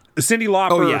one. Cindy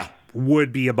Lauper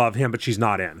would be above him, but she's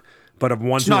not in. But of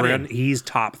ones who are in, he's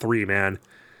top 3, man.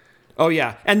 Oh,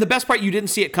 yeah. And the best part, you didn't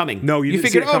see it coming. No, you didn't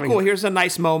figured, see it coming. cool, here's a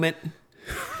nice moment.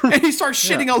 And he starts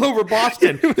shitting all over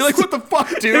Boston. You're like, what the fuck,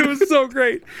 dude? It was so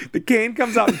great. The Kane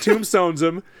comes out and tombstones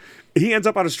him. He ends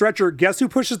up on a stretcher. Guess who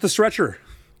pushes the stretcher?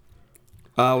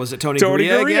 Was it Tony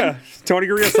Gurria again? Tony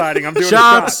Gurria sighting. I'm doing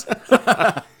Shots.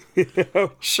 a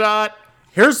shot. Shot.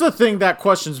 Here's the thing that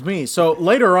questions me. So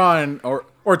later on,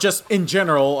 or just in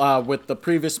general, with the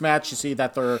previous match, you see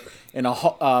that they're in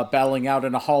a battling out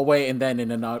in a hallway, and then in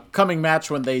an upcoming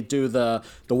match, when they do the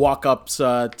walk ups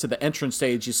to the entrance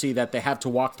stage, you see that they have to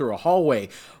walk through a hallway.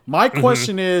 My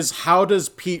question is, how does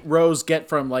Pete Rose get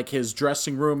from like his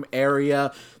dressing room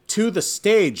area to the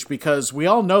stage? Because we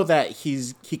all know that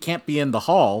he can't be in the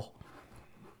hall.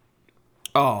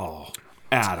 Oh,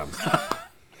 Adam.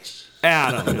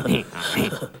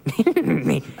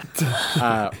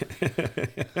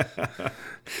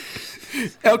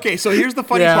 Okay, so here's the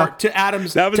funny part to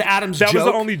Adam's joke. That was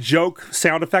the only joke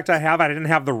sound effect I have. I didn't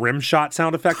have the rim shot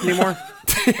sound effect anymore.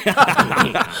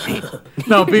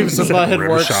 No, Beavis and Butthead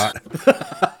rim works.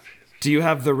 shot. Do you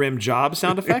have the rim job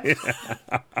sound effect?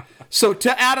 So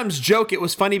to Adam's joke, it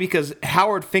was funny because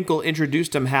Howard Finkel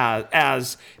introduced him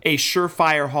as a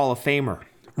surefire Hall of Famer.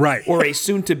 Right. Or a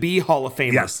soon-to-be Hall of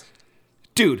Famer. Yes.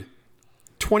 Dude,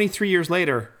 23 years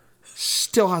later,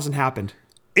 still hasn't happened.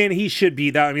 And he should be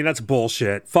that. I mean, that's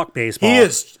bullshit. Fuck baseball.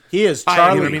 He is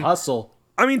Charlie agree. Hustle.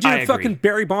 I mean, dude, I fucking agree.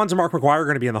 Barry Bonds and Mark McGwire are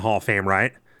going to be in the Hall of Fame,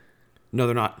 right? No,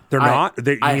 they're not. They're not?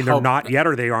 They're hope- not yet,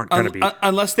 or they aren't going to be?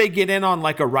 Unless they get in on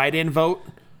like a write-in vote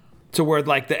to where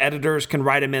like the editors can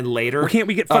write them in later. Well, can't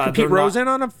we get fucking Pete Rose in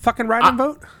on a fucking write-in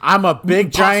vote? I'm a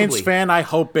big Possibly. Giants fan. I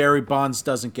hope Barry Bonds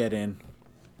doesn't get in.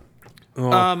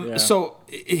 So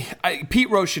Pete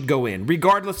Rose should go in,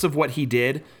 regardless of what he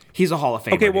did. He's a Hall of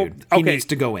Famer. Okay, well, dude. He needs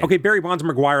to go in. Okay, Barry Bonds and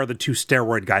McGwire are the 2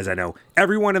 steroid guys I know.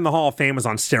 Everyone in the Hall of Fame is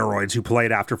on steroids who played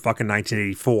after fucking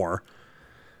 1984.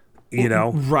 You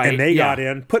know? Right, And they got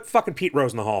yeah. in. Put fucking Pete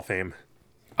Rose in the Hall of Fame.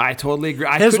 I totally agree.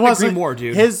 I couldn't agree more,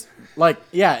 dude.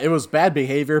 It was bad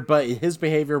behavior, but his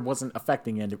behavior wasn't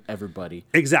affecting everybody.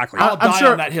 Exactly. I'll die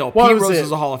on that hill. what Pete was Rose it?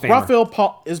 is a Hall of Famer.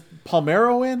 Rafael is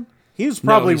Palmeiro in? He's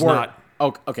probably he's more. not.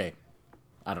 Oh, okay.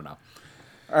 I don't know.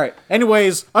 All right.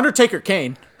 Anyways, Undertaker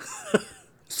Kane.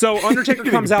 So Undertaker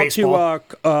comes out Baseball.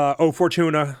 to O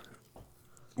Fortuna,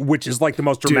 which is like the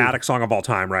most dramatic song of all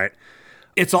time, right?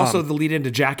 It's also the lead into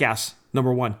Jackass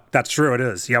 #1. That's true, it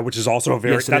is. Yeah, which is also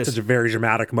Yes, it that's is. a very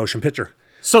dramatic motion picture.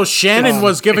 So Shannon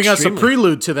was giving us a extremely.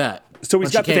 prelude to that. So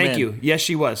he's when got she the- came Thank in. you. Yes,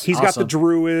 she was. He's got the Awesome.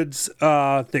 druids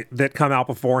that come out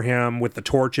before him with the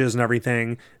torches and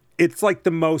everything. It's like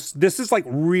the most. This is like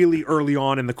really early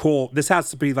on in the cool. This has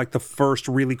to be like the first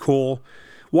really cool.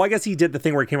 Well, I guess he did the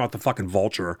thing where he came out the fucking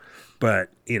vulture, but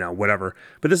you know, whatever.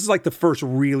 But this is like the first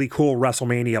really cool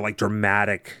WrestleMania like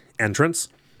dramatic entrance.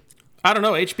 I don't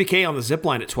know. HBK on the zip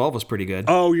line at 12 was pretty good.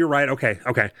 Oh, you're right. Okay.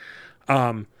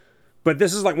 But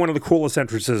this is like one of the coolest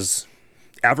entrances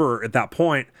ever at that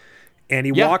point. And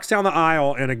he walks down the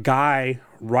aisle, and a guy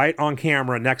right on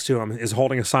camera next to him is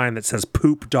holding a sign that says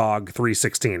 "Poop Dog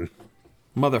 316."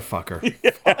 Motherfucker.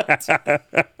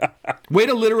 Way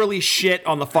to literally shit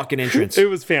on the fucking entrance. It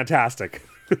was fantastic.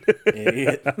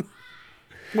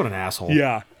 What an asshole.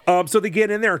 Yeah. So they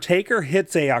get in there. Taker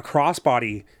hits a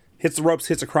crossbody, hits the ropes,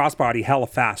 hits a crossbody hella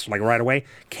fast, like right away.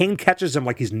 Kane catches him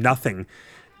like he's nothing.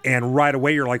 And right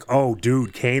away, you're like, oh,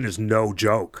 dude, Kane is no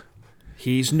joke.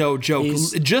 He's no joke.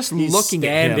 Just He's looking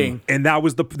standing. at him. And that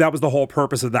was the whole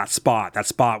purpose of that spot. That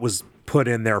spot was put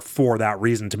in there for that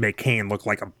reason, to make Kane look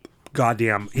like a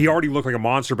goddamn. He already looked like a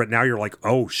monster, but now you're like,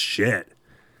 oh shit.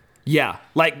 Yeah.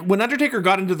 Like when Undertaker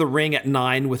got into the ring at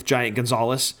 9 with Giant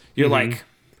Gonzalez, you're like,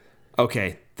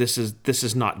 okay, this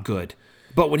is not good.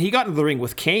 But when he got into the ring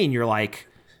with Kane, you're like,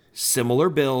 similar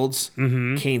builds.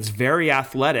 Kane's very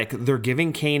athletic. They're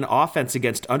giving Kane offense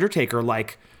against Undertaker.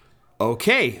 Like,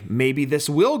 okay, maybe this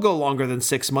will go longer than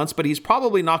 6 months, but he's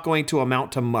probably not going to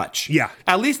amount to much. Yeah.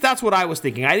 At least that's what I was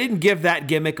thinking. I didn't give that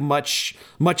gimmick much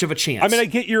of a chance. I mean, I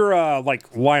get your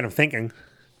like line of thinking.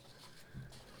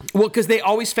 Well, because they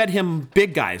always fed him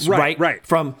big guys, Right, right? right.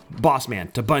 From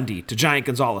Bossman to Bundy to Giant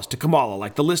Gonzalez to Kamala.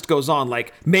 Like, the list goes on.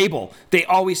 Like, Mabel, they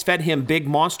always fed him big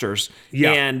monsters.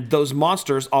 Yeah. And those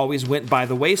monsters always went by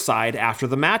the wayside after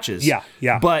the matches. Yeah,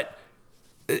 yeah. But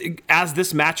as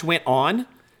this match went on,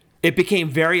 it became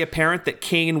very apparent that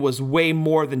Kane was way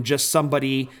more than just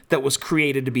somebody that was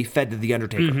created to be fed to The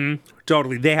Undertaker.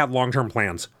 Totally. They have long-term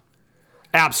plans.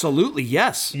 Absolutely,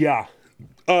 yes. Yeah.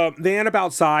 They end up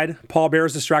outside. Paul Bear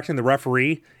is distracting the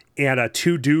referee, and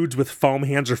two dudes with foam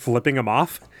hands are flipping him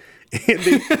off. And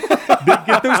they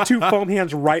get those two foam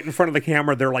hands right in front of the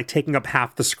camera. They're like taking up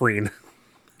half the screen.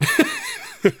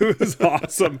 It was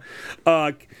awesome.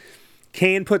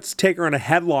 Kane puts Taker in a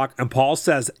headlock, and Paul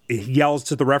he yells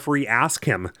to the referee, ask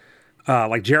him,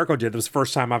 like Jericho did. It was the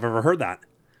first time I've ever heard that.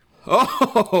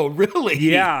 Oh, really?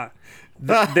 Yeah.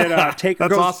 Taker That's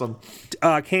goes, awesome.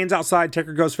 Kane's outside.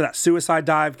 Taker goes for that suicide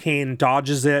dive. Kane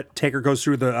dodges it. Taker goes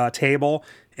through the table.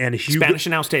 And Spanish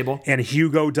announce table. And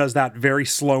Hugo does that very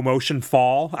slow motion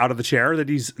fall out of the chair that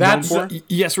he's known for.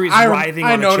 Yes, where he's writhing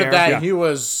on the chair. I noted that Yeah.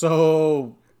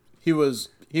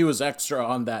 he was extra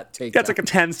on that take. Yeah, it's like a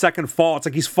 10-second fall. It's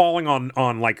like he's falling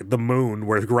on like the moon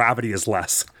where gravity is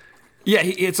less. Yeah,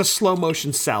 it's a slow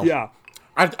motion sell. Yeah.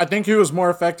 I think he was more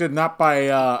affected not by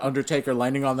Undertaker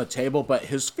landing on the table, but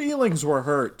his feelings were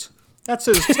hurt. That's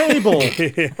his table.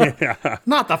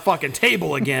 Not the fucking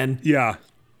table again. Yeah.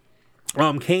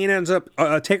 Kane ends up,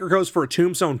 Taker goes for a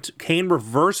tombstone. Kane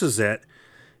reverses it.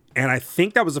 And I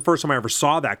think that was the first time I ever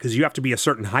saw that because you have to be a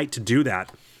certain height to do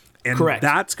that. And Correct.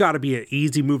 That's got to be an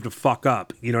easy move to fuck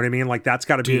up. You know what I mean? Like, that's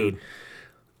got to Dude. be.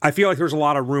 I feel like there's a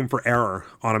lot of room for error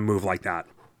on a move like that.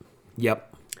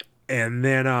 Yep. And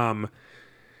then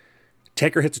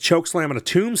Taker hits a choke slam on a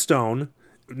tombstone.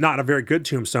 Not a very good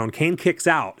tombstone. Kane kicks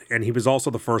out, and he was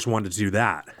also the first one to do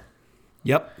that.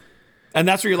 Yep. And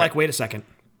that's where you're like, wait a second.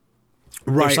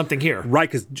 Right. There's something here.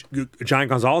 Right, because Giant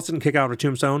Gonzalez didn't kick out of a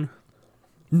tombstone.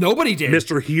 Nobody did.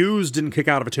 Mr. Hughes didn't kick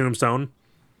out of a tombstone.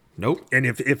 Nope. And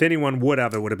if anyone would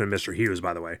have, it would have been Mr. Hughes,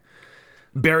 by the way.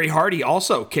 Barry Hardy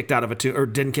also kicked out of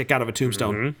didn't kick out of a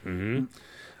tombstone.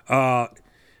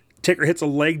 Taker hits a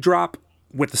leg drop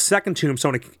with the second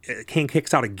tombstone. Kane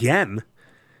kicks out again.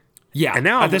 Yeah. And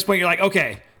now at this point, you're like,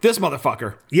 okay, this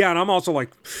motherfucker. Yeah, and I'm also like,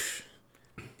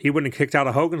 he wouldn't have kicked out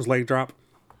of Hogan's leg drop.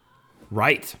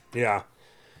 Right. Yeah.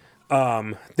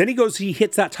 Then he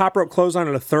hits that top rope clothesline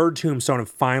on a third tombstone and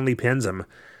finally pins him.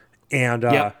 And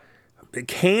Yep.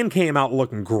 Kane came out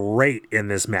looking great in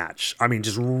this match. I mean,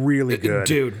 just really good.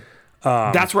 Dude.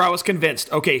 That's where I was convinced.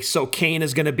 Okay, so Kane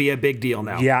is going to be a big deal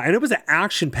now. Yeah, and it was an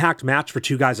action-packed match for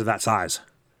two guys of that size.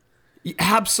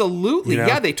 Absolutely. You know?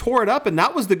 Yeah, they tore it up, and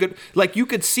that was the good. Like, you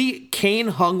could see Kane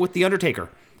hung with The Undertaker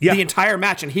Yeah. the entire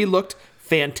match, and he looked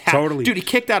fantastic. Totally. Dude, he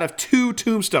kicked out of 2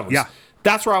 tombstones. Yeah.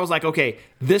 That's where I was like, okay,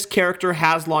 this character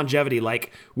has longevity.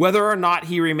 Like, whether or not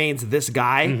he remains this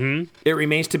guy, it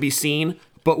remains to be seen,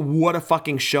 but what a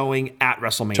fucking showing at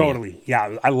WrestleMania. Totally.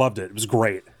 Yeah, I loved it. It was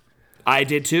great. I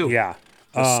did too. Yeah.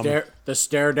 The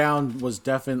stare down was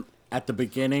definitely at the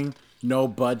beginning. No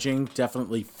budging.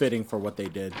 Definitely fitting for what they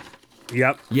did.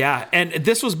 Yep. Yeah, and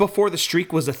this was before the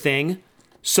streak was a thing.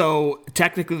 So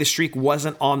technically the streak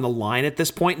wasn't on the line at this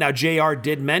point. Now, JR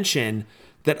did mention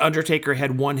that Undertaker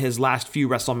had won his last few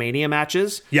WrestleMania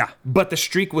matches. Yeah. But the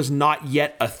streak was not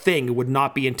yet a thing. It would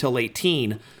not be until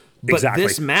 18. But Exactly.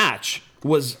 this match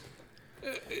was...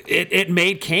 It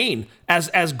made Kane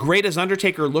as great as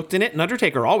Undertaker looked in it, and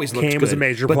Undertaker always looked good. Kane was a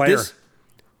major but player.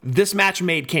 This match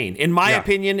made Kane. In my Yeah.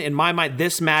 opinion, in my mind,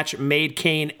 this match made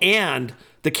Kane and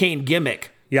the Kane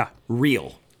gimmick Yeah.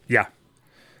 real. Yeah.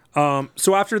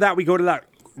 So after that, we go to that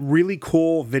really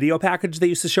cool video package they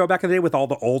used to show back in the day with all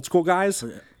the old school guys.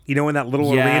 You know, in that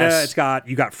little Yes. arena,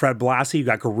 you got Fred Blassie, you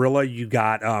got Gorilla, you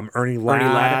got Ernie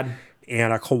Ladd.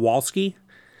 And Kowalski.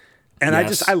 And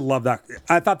Yes. I love that.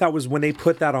 I thought that was when they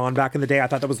put that on back in the day. I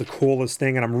thought that was the coolest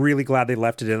thing, and I'm really glad they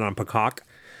left it in on Peacock.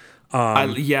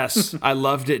 Yes, I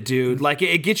loved it, dude. Like,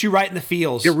 it gets you right in the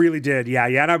feels. It really did, yeah.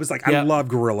 And I was like, I Yeah. love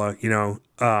Gorilla. You know,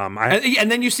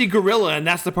 And then you see Gorilla, and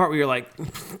that's the part where you're like,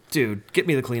 dude, get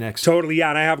me the Kleenex. totally, yeah.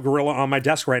 And I have Gorilla on my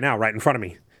desk right now, right in front of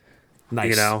me. Nice.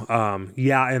 You know,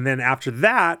 yeah. And then after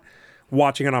that,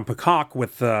 watching it on Peacock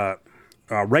with the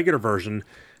regular version,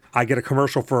 I get a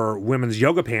commercial for women's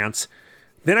yoga pants.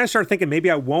 Then I start thinking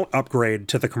maybe I won't upgrade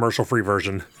to the commercial-free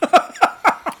version.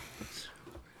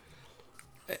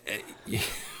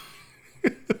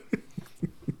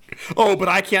 Oh, but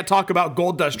I can't talk about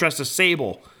Goldust dressed as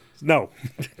Sable. No.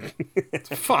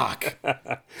 Fuck.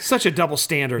 Such a double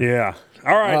standard. Yeah.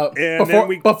 All right. And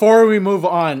then Before we move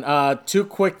on, 2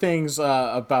 quick things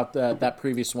about that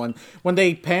previous one. When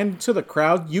they panned to the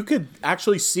crowd, you could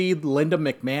actually see Linda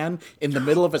McMahon in the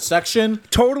middle of a section.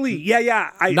 Totally. Yeah.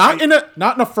 Not in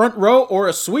a front row or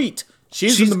a suite.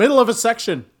 She's in the middle of a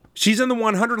section. She's in the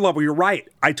 100 level. You're right.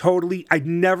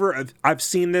 I've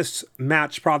seen this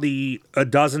match probably a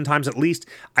dozen times at least.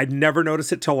 I'd never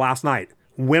noticed it till last night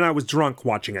when I was drunk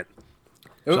watching it.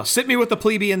 So sit me with the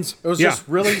plebeians. It was Yeah. just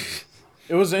really,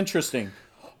 it was interesting.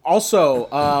 Also,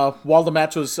 while the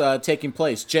match was taking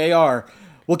place, JR,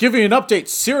 We'll give you an update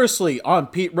seriously on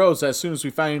Pete Rose as soon as we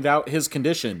find out his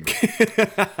condition.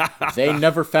 They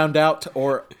never found out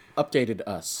or updated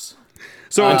us.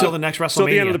 So Until the next So at the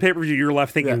end WrestleMania. of the pay-per-view, you're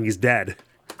left thinking he's dead.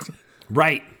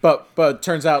 Right. But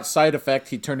turns out, side effect,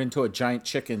 he turned into a giant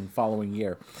chicken following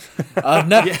year.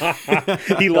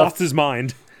 He lost his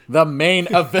mind. The main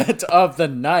event of the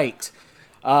night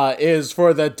is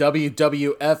for the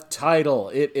WWF title.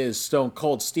 It is Stone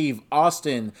Cold Steve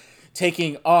Austin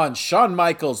taking on Shawn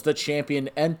Michaels, the champion,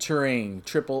 entering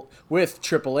with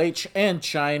Triple H and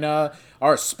Chyna,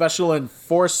 our special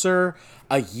enforcer,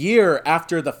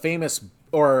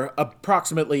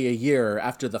 approximately a year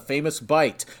after the famous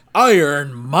bite,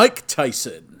 Iron Mike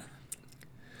Tyson.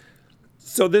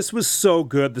 So this was so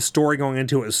good. The story going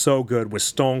into it was so good with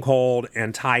Stone Cold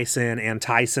and Tyson in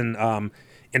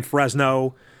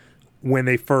Fresno when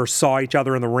they first saw each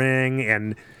other in the ring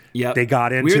and Yep. they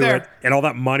got We were into there. it and all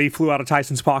that money flew out of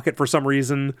Tyson's pocket for some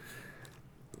reason.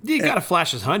 You got to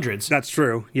flash his hundreds. That's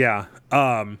true. Yeah.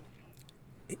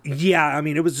 Yeah, I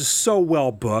mean, it was just so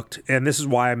well booked. And this is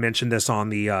why I mentioned this on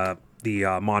the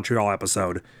Montreal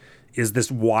episode. Is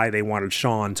this why they wanted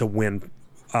Shawn to win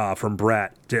from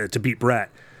Brett, to beat Brett?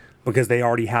 Because they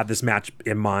already had this match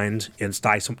in mind, and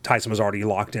Tyson was already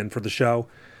locked in for the show.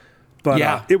 But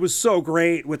Yeah. it was so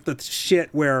great with the shit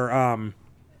where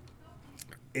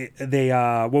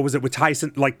what was it with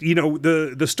Tyson? Like, you know,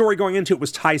 the story going into it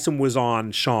was Tyson was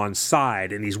on Shawn's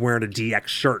side, and he's wearing a DX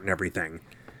shirt and everything.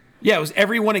 Yeah, it was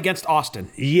everyone against Austin.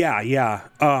 Yeah.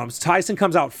 Tyson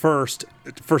comes out first.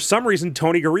 For some reason,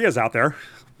 Tony Gurria's out there.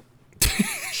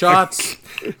 Shots.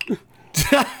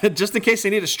 Just in case they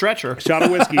need a stretcher. Shot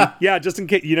of whiskey. Yeah, just in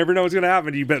case. You never know what's going to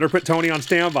happen. You better put Tony on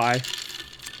standby.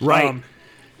 Right.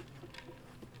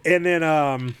 And then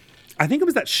I think it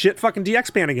was that shit fucking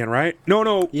DX band again, right?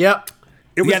 No. Yep.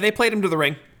 It was, yeah, they played him to the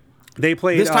ring. they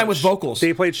played this time with vocals.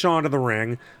 They played Shawn to the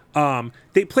ring.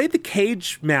 They played the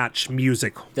cage match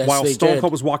music Yes, while they Stone did.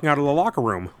 Cold was walking out of the locker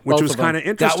room, which Both was of them. kind of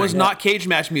interesting. That was not cage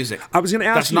match music. I was going to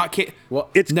ask That's you. not cage. Well,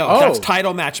 It's No, Oh. that's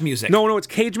title match music. No, it's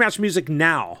cage match music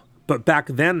now. But back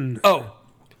then, Oh,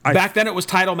 back then it was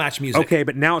title match music. okay,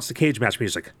 but now it's the cage match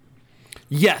music,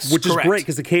 Yes, which correct. is great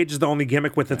because the cage is the only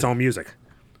gimmick with its own music.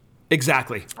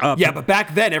 Exactly. Yeah, but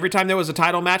back then, every time there was a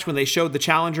title match, when they showed the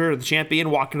challenger or the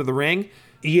champion walk into the ring,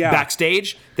 Yeah.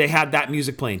 backstage, they had that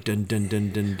music playing. Dun dun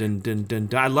dun dun dun dun dun.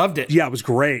 Dun. I loved it. Yeah, it was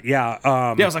great. Yeah.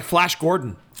 Yeah, it was like Flash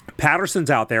Gordon. Patterson's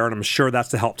out there, and I'm sure that's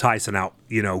to help Tyson out,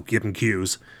 you know, give him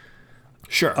cues.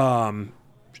 Sure.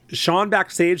 Shawn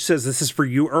backstage says, "This is for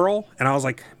you, Earl." And I was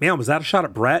like, man, was that a shot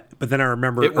at Brett? But then I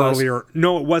remember It was. earlier.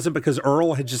 No, it wasn't, because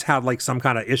Earl had just had like some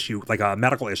kind of issue, like a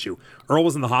medical issue. Earl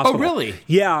was in the hospital. really?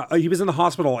 Yeah, he was in the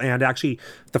hospital. And actually,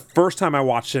 the first time I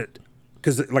watched it,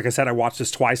 because like I said, I watched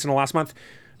this twice in the last month.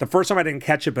 The first time I didn't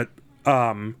catch it, but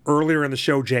earlier in the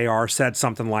show, JR said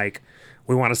something like,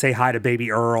 "We want to say hi to baby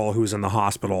Earl, who's in the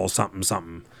hospital,"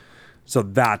 something. So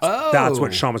that's what Oh.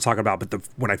 Shawn was talking about. But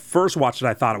when I first watched it,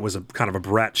 I thought it was a kind of a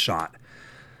Brett shot.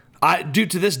 Dude,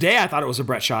 to this day, I thought it was a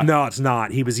Brett shot. No, it's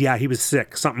not. He was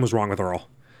sick. Something was wrong with Earl.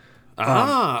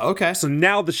 Okay. So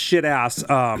now the shit ass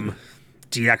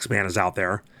DX man is out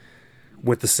there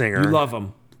with the singer. You love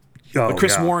him. Oh, The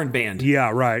Chris yeah. Warren band. Yeah,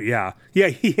 right. Yeah.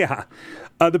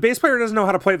 The bass player doesn't know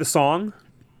how to play the song,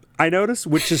 I noticed,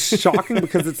 which is shocking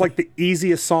because it's like the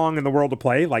easiest song in the world to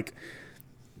play. Like,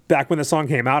 back when the song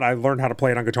came out, I learned how to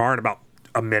play it on guitar in about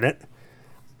a minute.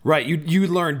 Right. You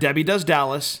learned Debbie Does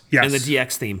Dallas Yes. and the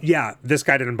DX theme. Yeah, this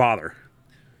guy didn't bother.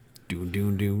 Doon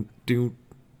doon doon doon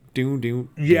doon doon.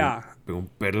 Yeah. Boom.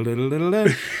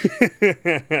 Ba-da-da-da-da-da.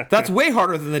 That's way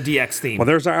harder than the DX theme. Well,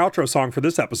 there's our outro song for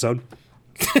this episode.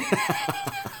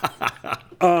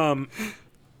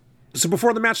 So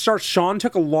before the match starts, Shawn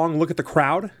took a long look at the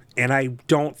crowd, and I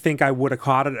don't think I would have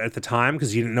caught it at the time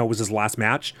because he didn't know it was his last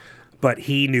match. But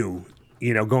he knew,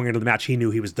 you know, going into the match, he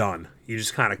knew he was done. You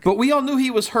just kind of... But we all knew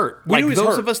he was hurt. We Like knew he was those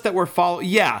hurt. of us that were following,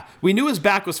 yeah, we knew his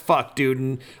back was fucked, dude.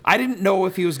 And I didn't know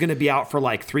if he was going to be out for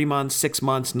like 3 months, 6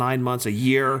 months, 9 months, a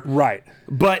year. Right.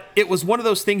 But it was one of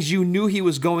those things you knew he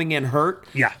was going in hurt.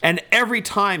 Yeah. And every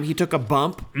time he took a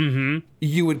bump,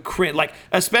 you would cringe. Like,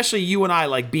 especially you and I,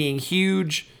 like being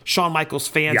huge Shawn Michaels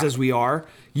fans Yeah. as we are,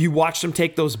 you watched him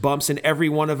take those bumps, and every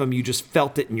one of them, you just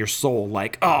felt it in your soul.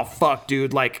 Like, oh, fuck,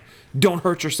 dude. Like, don't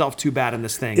hurt yourself too bad in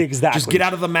this thing. Exactly. Just get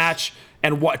out of the match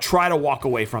and try to walk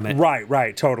away from it.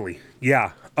 Right, totally.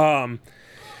 Yeah.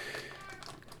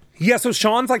 Yeah, so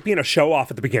Shawn's like being a show off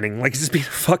at the beginning. Like, he's just being a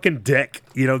fucking dick.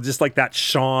 You know, just like that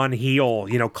Shawn heel,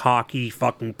 you know, cocky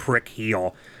fucking prick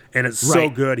heel. And it's so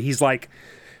Right. good. He's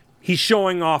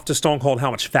showing off to Stone Cold how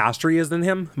much faster he is than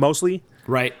him, mostly.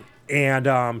 Right.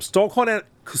 And Stone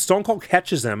Cold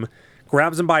catches him,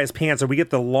 grabs him by his pants, and we get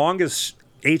the longest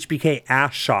HBK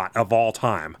ass shot of all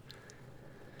time.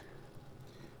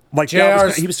 Like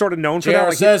he was sort of known for that.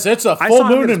 Like says it's a full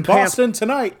moon in Boston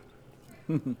tonight.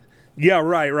 Yeah,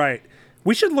 right.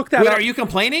 We should look that Wait, up. are you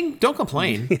complaining? Don't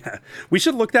complain. Yeah. We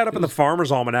should look that up in the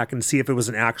Farmer's Almanac and see if it was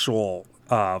an actual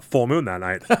full moon that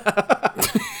night.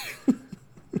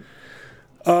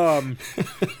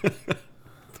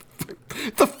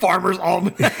 The Farmer's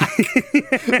Almanac.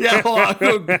 Yeah, hold on.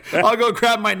 I'll go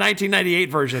grab my 1998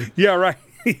 version. Yeah, right.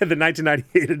 The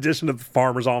 1998 edition of the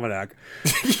Farmer's Almanac.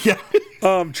 Yeah.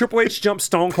 Triple H jumps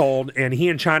Stone Cold, and he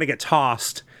and China get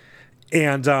tossed.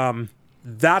 And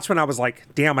that's when I was like,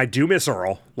 damn, I do miss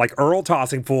Earl. Like, Earl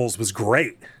tossing fools was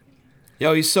great.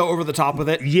 Yo, he's so over the top with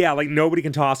it. Yeah, like, nobody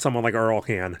can toss someone like Earl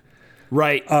can.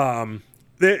 Right.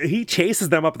 He chases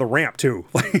them up the ramp, too.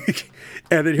 Like,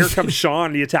 and then here comes Sean,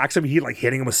 and he attacks him. He, like,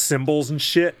 hitting him with cymbals and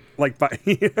shit. Like,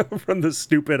 from the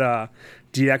stupid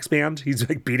DX band. He's,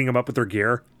 like, beating him up with their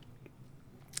gear.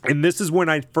 And this is when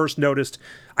I first noticed,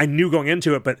 I knew going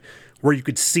into it, but where you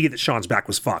could see that Sean's back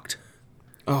was fucked.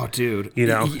 Oh, dude. You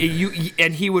know?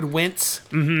 And he would wince.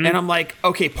 Mm-hmm. And I'm like,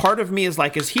 okay, part of me is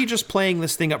like, is he just playing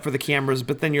this thing up for the cameras?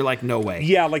 But then you're like, no way.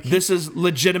 Yeah, like... This is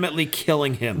legitimately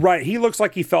killing him. Right. He looks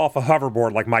like he fell off a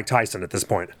hoverboard like Mike Tyson at this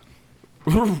point.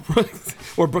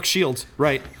 Or Brooke Shields.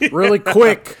 Right. Really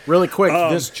quick.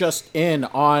 This just in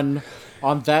on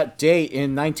that day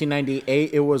in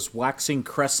 1998, it was waxing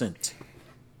crescent.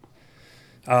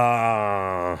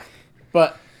 But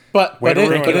in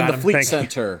the Fleet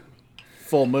Center,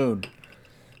 full moon.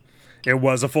 It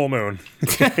was a full moon.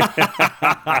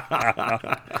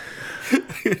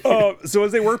 So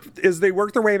as they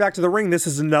work their way back to the ring, this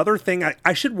is another thing.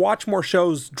 I should watch more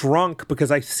shows drunk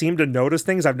because I seem to notice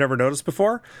things I've never noticed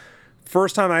before.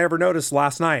 First time I ever noticed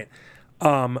last night,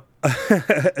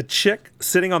 a chick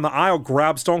sitting on the aisle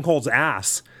grabbed Stone Cold's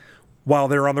ass while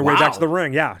they were on their way back to the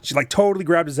ring. Yeah, she like totally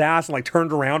grabbed his ass and like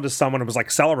turned around to someone and was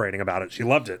like celebrating about it. She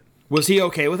loved it. Was he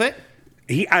okay with it?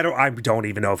 I don't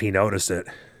even know if he noticed it.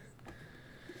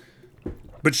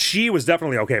 But she was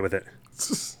definitely okay with it.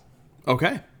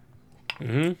 Okay.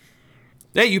 Mm-hmm.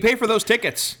 Hey, you pay for those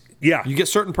tickets. Yeah. You get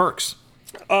certain perks.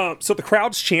 So the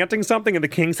crowd's chanting something, and the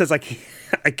King says, I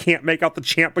can't make out the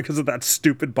chant because of that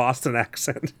stupid Boston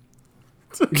accent.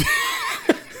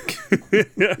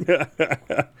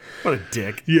 What a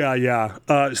dick. Yeah.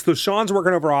 So Sean's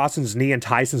working over Austin's knee, and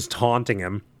Tyson's taunting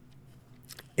him.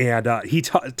 And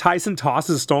Tyson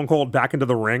tosses Stone Cold back into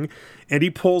the ring, and he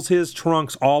pulls his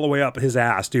trunks all the way up his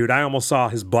ass, dude. I almost saw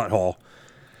his butthole.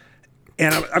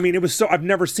 And I mean, it was so, I've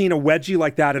never seen a wedgie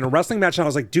like that in a wrestling match. And I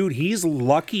was like, dude, he's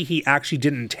lucky he actually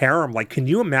didn't tear him. Like, can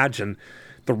you imagine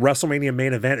the WrestleMania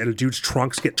main event and a dude's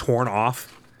trunks get torn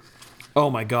off? Oh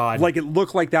my God. Like, it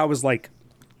looked like that was like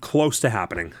close to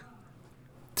happening.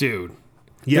 Dude.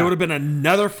 Yeah. There would have been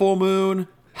another full moon.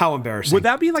 How embarrassing. Would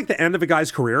that be like the end of a guy's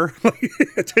career?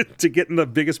 to get in the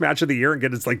biggest match of the year and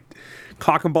get his like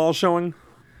cock and ball showing?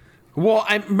 Well,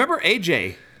 I remember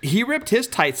AJ. He ripped his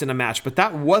tights in a match, but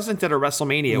that wasn't at a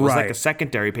WrestleMania. It was like a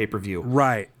secondary pay-per-view.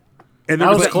 Right. And that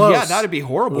was close. Yeah, that'd be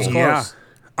horrible. It was Yeah. close.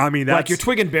 I mean, that's... Like your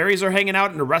Twig and Berries are hanging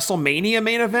out in a WrestleMania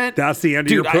main event? That's the end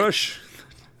of your push.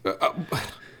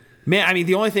 Man, I mean,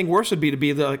 the only thing worse would be to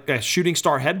be like a shooting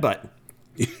star headbutt.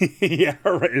 Yeah,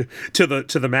 right. To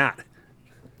the mat.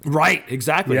 Right,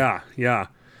 exactly. Yeah.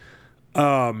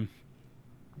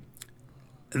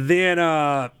 Then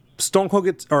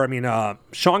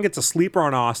Sean gets a sleeper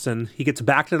on Austin. He gets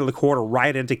backed into the corner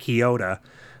right into Kyoto.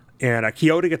 And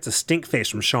Kyoto gets a stink face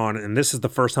from Sean, and this is the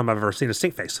first time I've ever seen a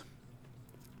stink face.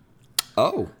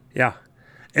 Oh. Yeah.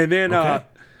 And then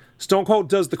Stone Cold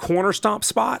does the corner stomp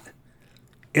spot,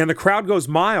 and the crowd goes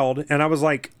mild, and I was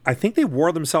like, I think they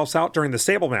wore themselves out during the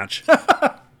stable match.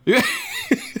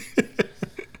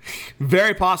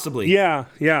 Very possibly. Yeah.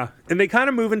 And they kind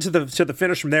of move into the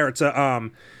finish from there. It's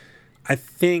I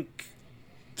think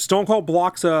Stone Cold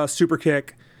blocks a super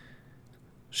kick.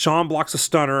 Sean blocks a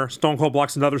stunner. Stone Cold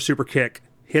blocks another super kick.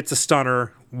 Hits a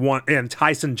stunner. And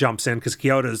Tyson jumps in because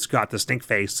Kyoto's got the stink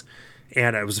face.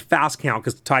 And it was a fast count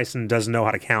because Tyson doesn't know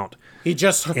how to count. He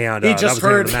just heard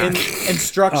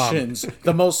instructions,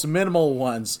 the most minimal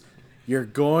ones. You're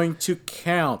going to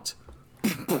count.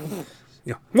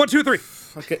 Yeah. 1, 2, 3.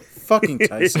 Okay, fucking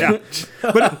Tyson. Yeah.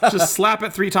 But just slap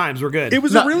it 3 times. We're good. It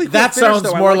was a really cool that finish, sounds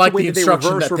though. more like the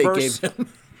instruction that they gave him.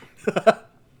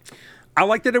 I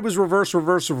like that it was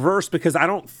reverse because I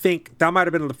don't think that might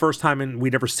have been the first time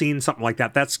we'd ever seen something like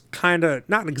that. That's kind of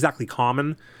not exactly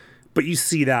common, but you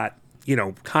see that,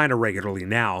 kind of regularly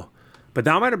now. But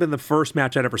that might have been the first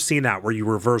match I'd ever seen that where you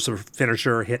reverse a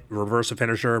finisher,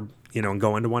 and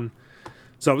go into one.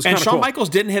 So it was kind And of Shawn cool. Michaels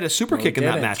didn't hit a super kick in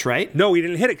that didn't. match, right? No, he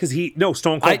didn't hit it because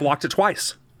Stone Cold blocked it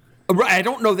twice. Right, I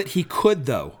don't know that he could,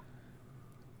 though.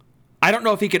 I don't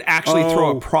know if he could actually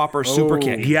throw a proper super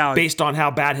kick yeah. based on how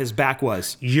bad his back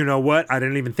was. You know what? I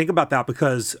didn't even think about that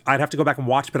because I'd have to go back and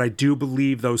watch, but I do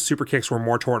believe those super kicks were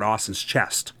more toward Austin's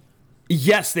chest.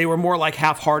 Yes, they were more like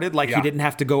half-hearted, like Yeah. he didn't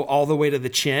have to go all the way to the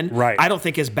chin. Right. I don't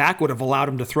think his back would have allowed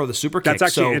him to throw the super kick. That's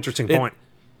actually So an interesting point.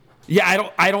 Yeah,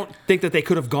 I don't think that they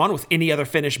could have gone with any other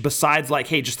finish besides like,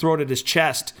 hey, just throw it at his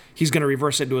chest. He's going to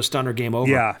reverse it into a stunner, game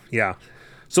over. Yeah.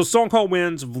 So Stone Cold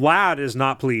wins. Vlad is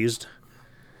not pleased.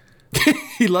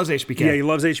 He loves HBK. Yeah, he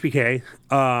loves HBK.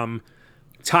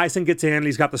 Tyson gets in.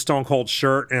 He's got the Stone Cold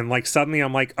shirt, and like suddenly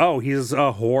I'm like, oh, he's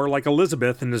a whore like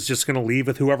Elizabeth, and is just going to leave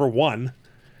with whoever won.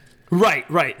 Right.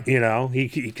 You know,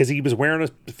 because he was wearing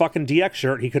a fucking DX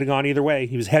shirt. He could have gone either way.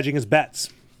 He was hedging his bets.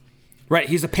 Right.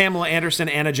 He's a Pamela Anderson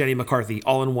and a Jenny McCarthy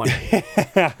all in one.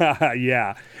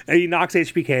 Yeah. And he knocks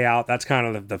HBK out. That's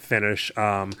kind of the finish.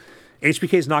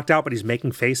 HBK's knocked out, but he's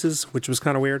making faces, which was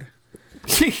kind of weird.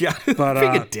 Yeah. But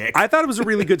Being a dick. I thought it was a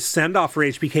really good send-off for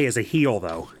HBK as a heel,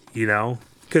 though, you know?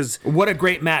 Because What a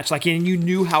great match. Like, and you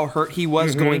knew how hurt he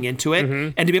was going into it.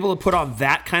 And to be able to put on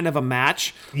that kind of a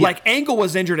match. Like, Angle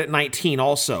was injured at 19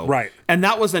 also. Right. And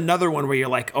that was another one where you're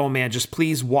like, oh, man, just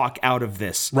please walk out of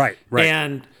this. Right.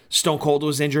 And Stone Cold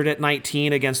was injured at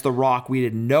 19 against The Rock. We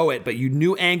didn't know it, but you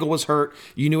knew Angle was hurt.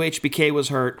 You knew HBK was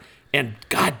hurt. And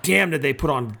goddamn, did they put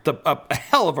on a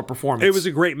hell of a performance. it was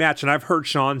a great match, and I've heard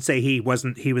Sean say he was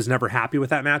never happy with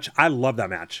that match. I love that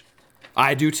match.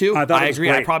 I do too. I thought it was agree.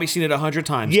 great. I've probably seen it 100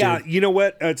 times. Yeah, dude. you know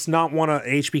what? It's not one of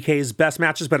HBK's best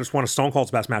matches, but it's one of Stone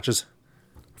Cold's best matches.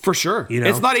 For sure. You know?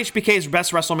 It's not HBK's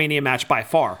best WrestleMania match by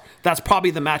far. That's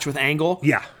probably the match with Angle.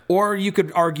 Yeah. Or you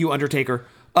could argue Undertaker.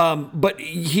 But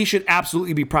he should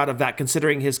absolutely be proud of that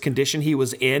considering his condition he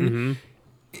was in.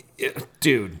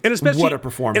 Dude, And especially, what a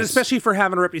performance. And especially for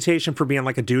having a reputation for being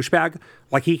like a douchebag.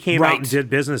 Like, he came out and did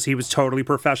business. He was totally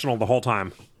professional the whole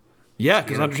time. Yeah,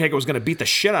 because Undertaker was going to beat the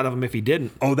shit out of him if he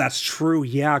didn't. Oh, that's true.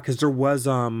 Yeah, because there was,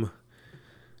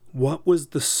 what was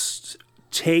the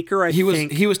Taker, I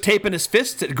think. He was taping his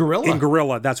fists at Gorilla. In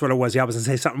Gorilla, that's what it was. Yeah, I was going to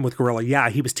say something with Gorilla. Yeah,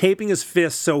 he was taping his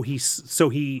fist so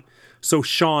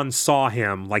Sean saw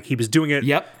him. Like, he was doing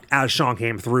it as Sean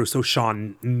came through, so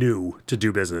Sean knew to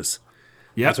do business.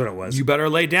 Yep. That's what it was. You better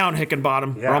lay down,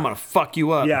 Hickenbottom, or Yeah. I'm going to fuck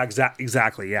you up. Yeah,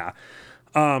 exactly, yeah.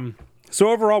 So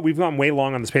overall, we've gone way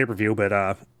long on this pay-per-view,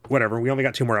 but whatever. We only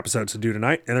got 2 more episodes to do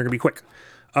tonight, and they're going to be quick.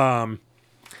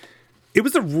 It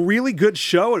was a really good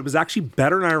show. It was actually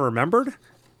better than I remembered.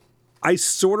 I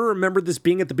sort of remembered this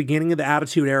being at the beginning of the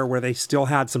Attitude Era where they still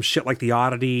had some shit like the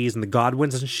Oddities and the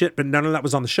Godwins and shit, but none of that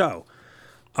was on the show.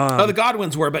 The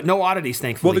Godwins were, but no oddities,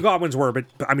 thankfully. Well, the Godwins were, but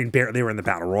I mean, they were in the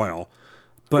Battle Royal.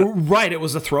 Right, it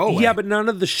was a throwaway. Yeah, but none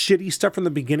of the shitty stuff from the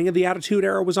beginning of the Attitude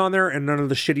Era was on there, and none of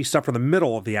the shitty stuff from the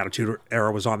middle of the Attitude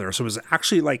Era was on there. So it was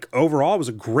actually, like, overall, it was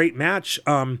a great match.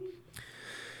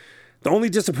 The only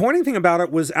disappointing thing about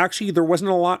it was actually there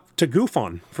wasn't a lot to goof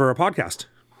on for a podcast.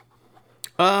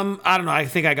 I don't know. I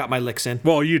think I got my licks in.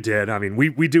 Well, you did. I mean,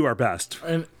 we do our best.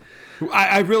 And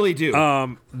I really do.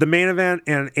 The main event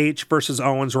and H versus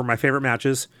Owens were my favorite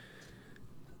matches.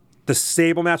 The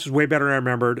Sable match was way better than I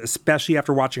remembered, especially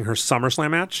after watching her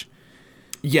SummerSlam match.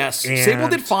 Yes. And- Sable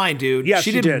did fine, dude. Yeah,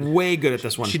 she she did. way good at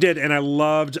this one. She did, and I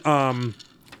loved Taka,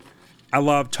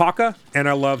 and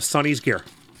I loved Sonny's gear.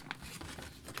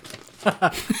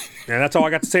 And that's all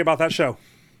I got to say about that show.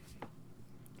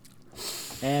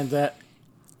 that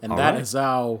right. is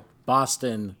how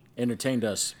Boston entertained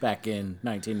us back in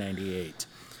 1998.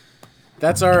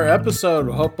 That's our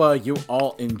episode. Hope you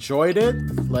all enjoyed it.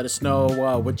 Let us know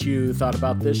what you thought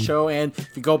about this show. And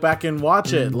if you go back and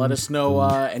watch it, let us know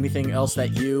anything else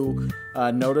that you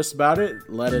noticed about it.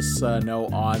 Let us know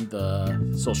on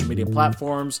the social media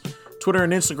platforms, Twitter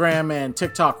and Instagram and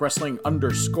TikTok,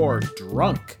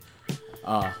 wrestling_drunk.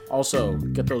 Also,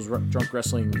 get those Drunk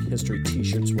Wrestling History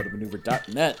t-shirts,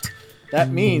 whatamaneuver.net. That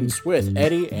means with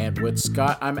Eddie and with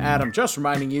Scott, I'm Adam, just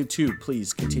reminding you to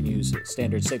please continue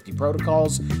standard safety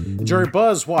protocols. Enjoy your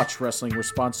buzz, watch wrestling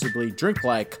responsibly, drink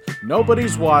like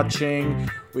nobody's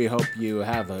watching. We hope you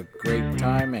have a great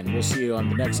time, and we'll see you on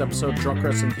the next episode of Drunk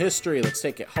Wrestling History. Let's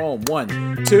take it home.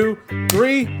 1, 2,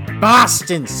 3,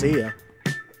 Boston. See ya.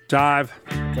 Dive.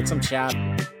 Get some chat.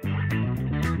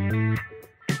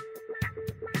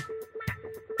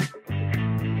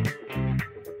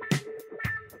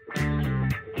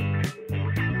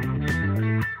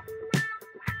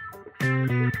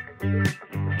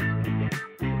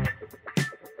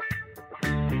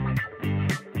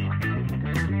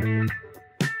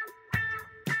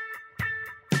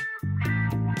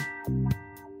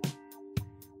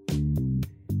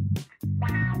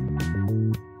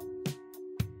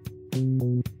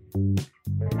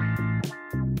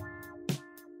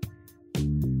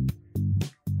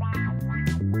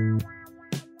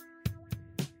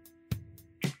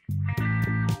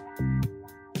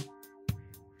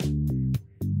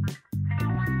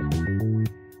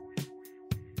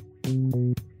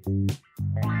 Thank you.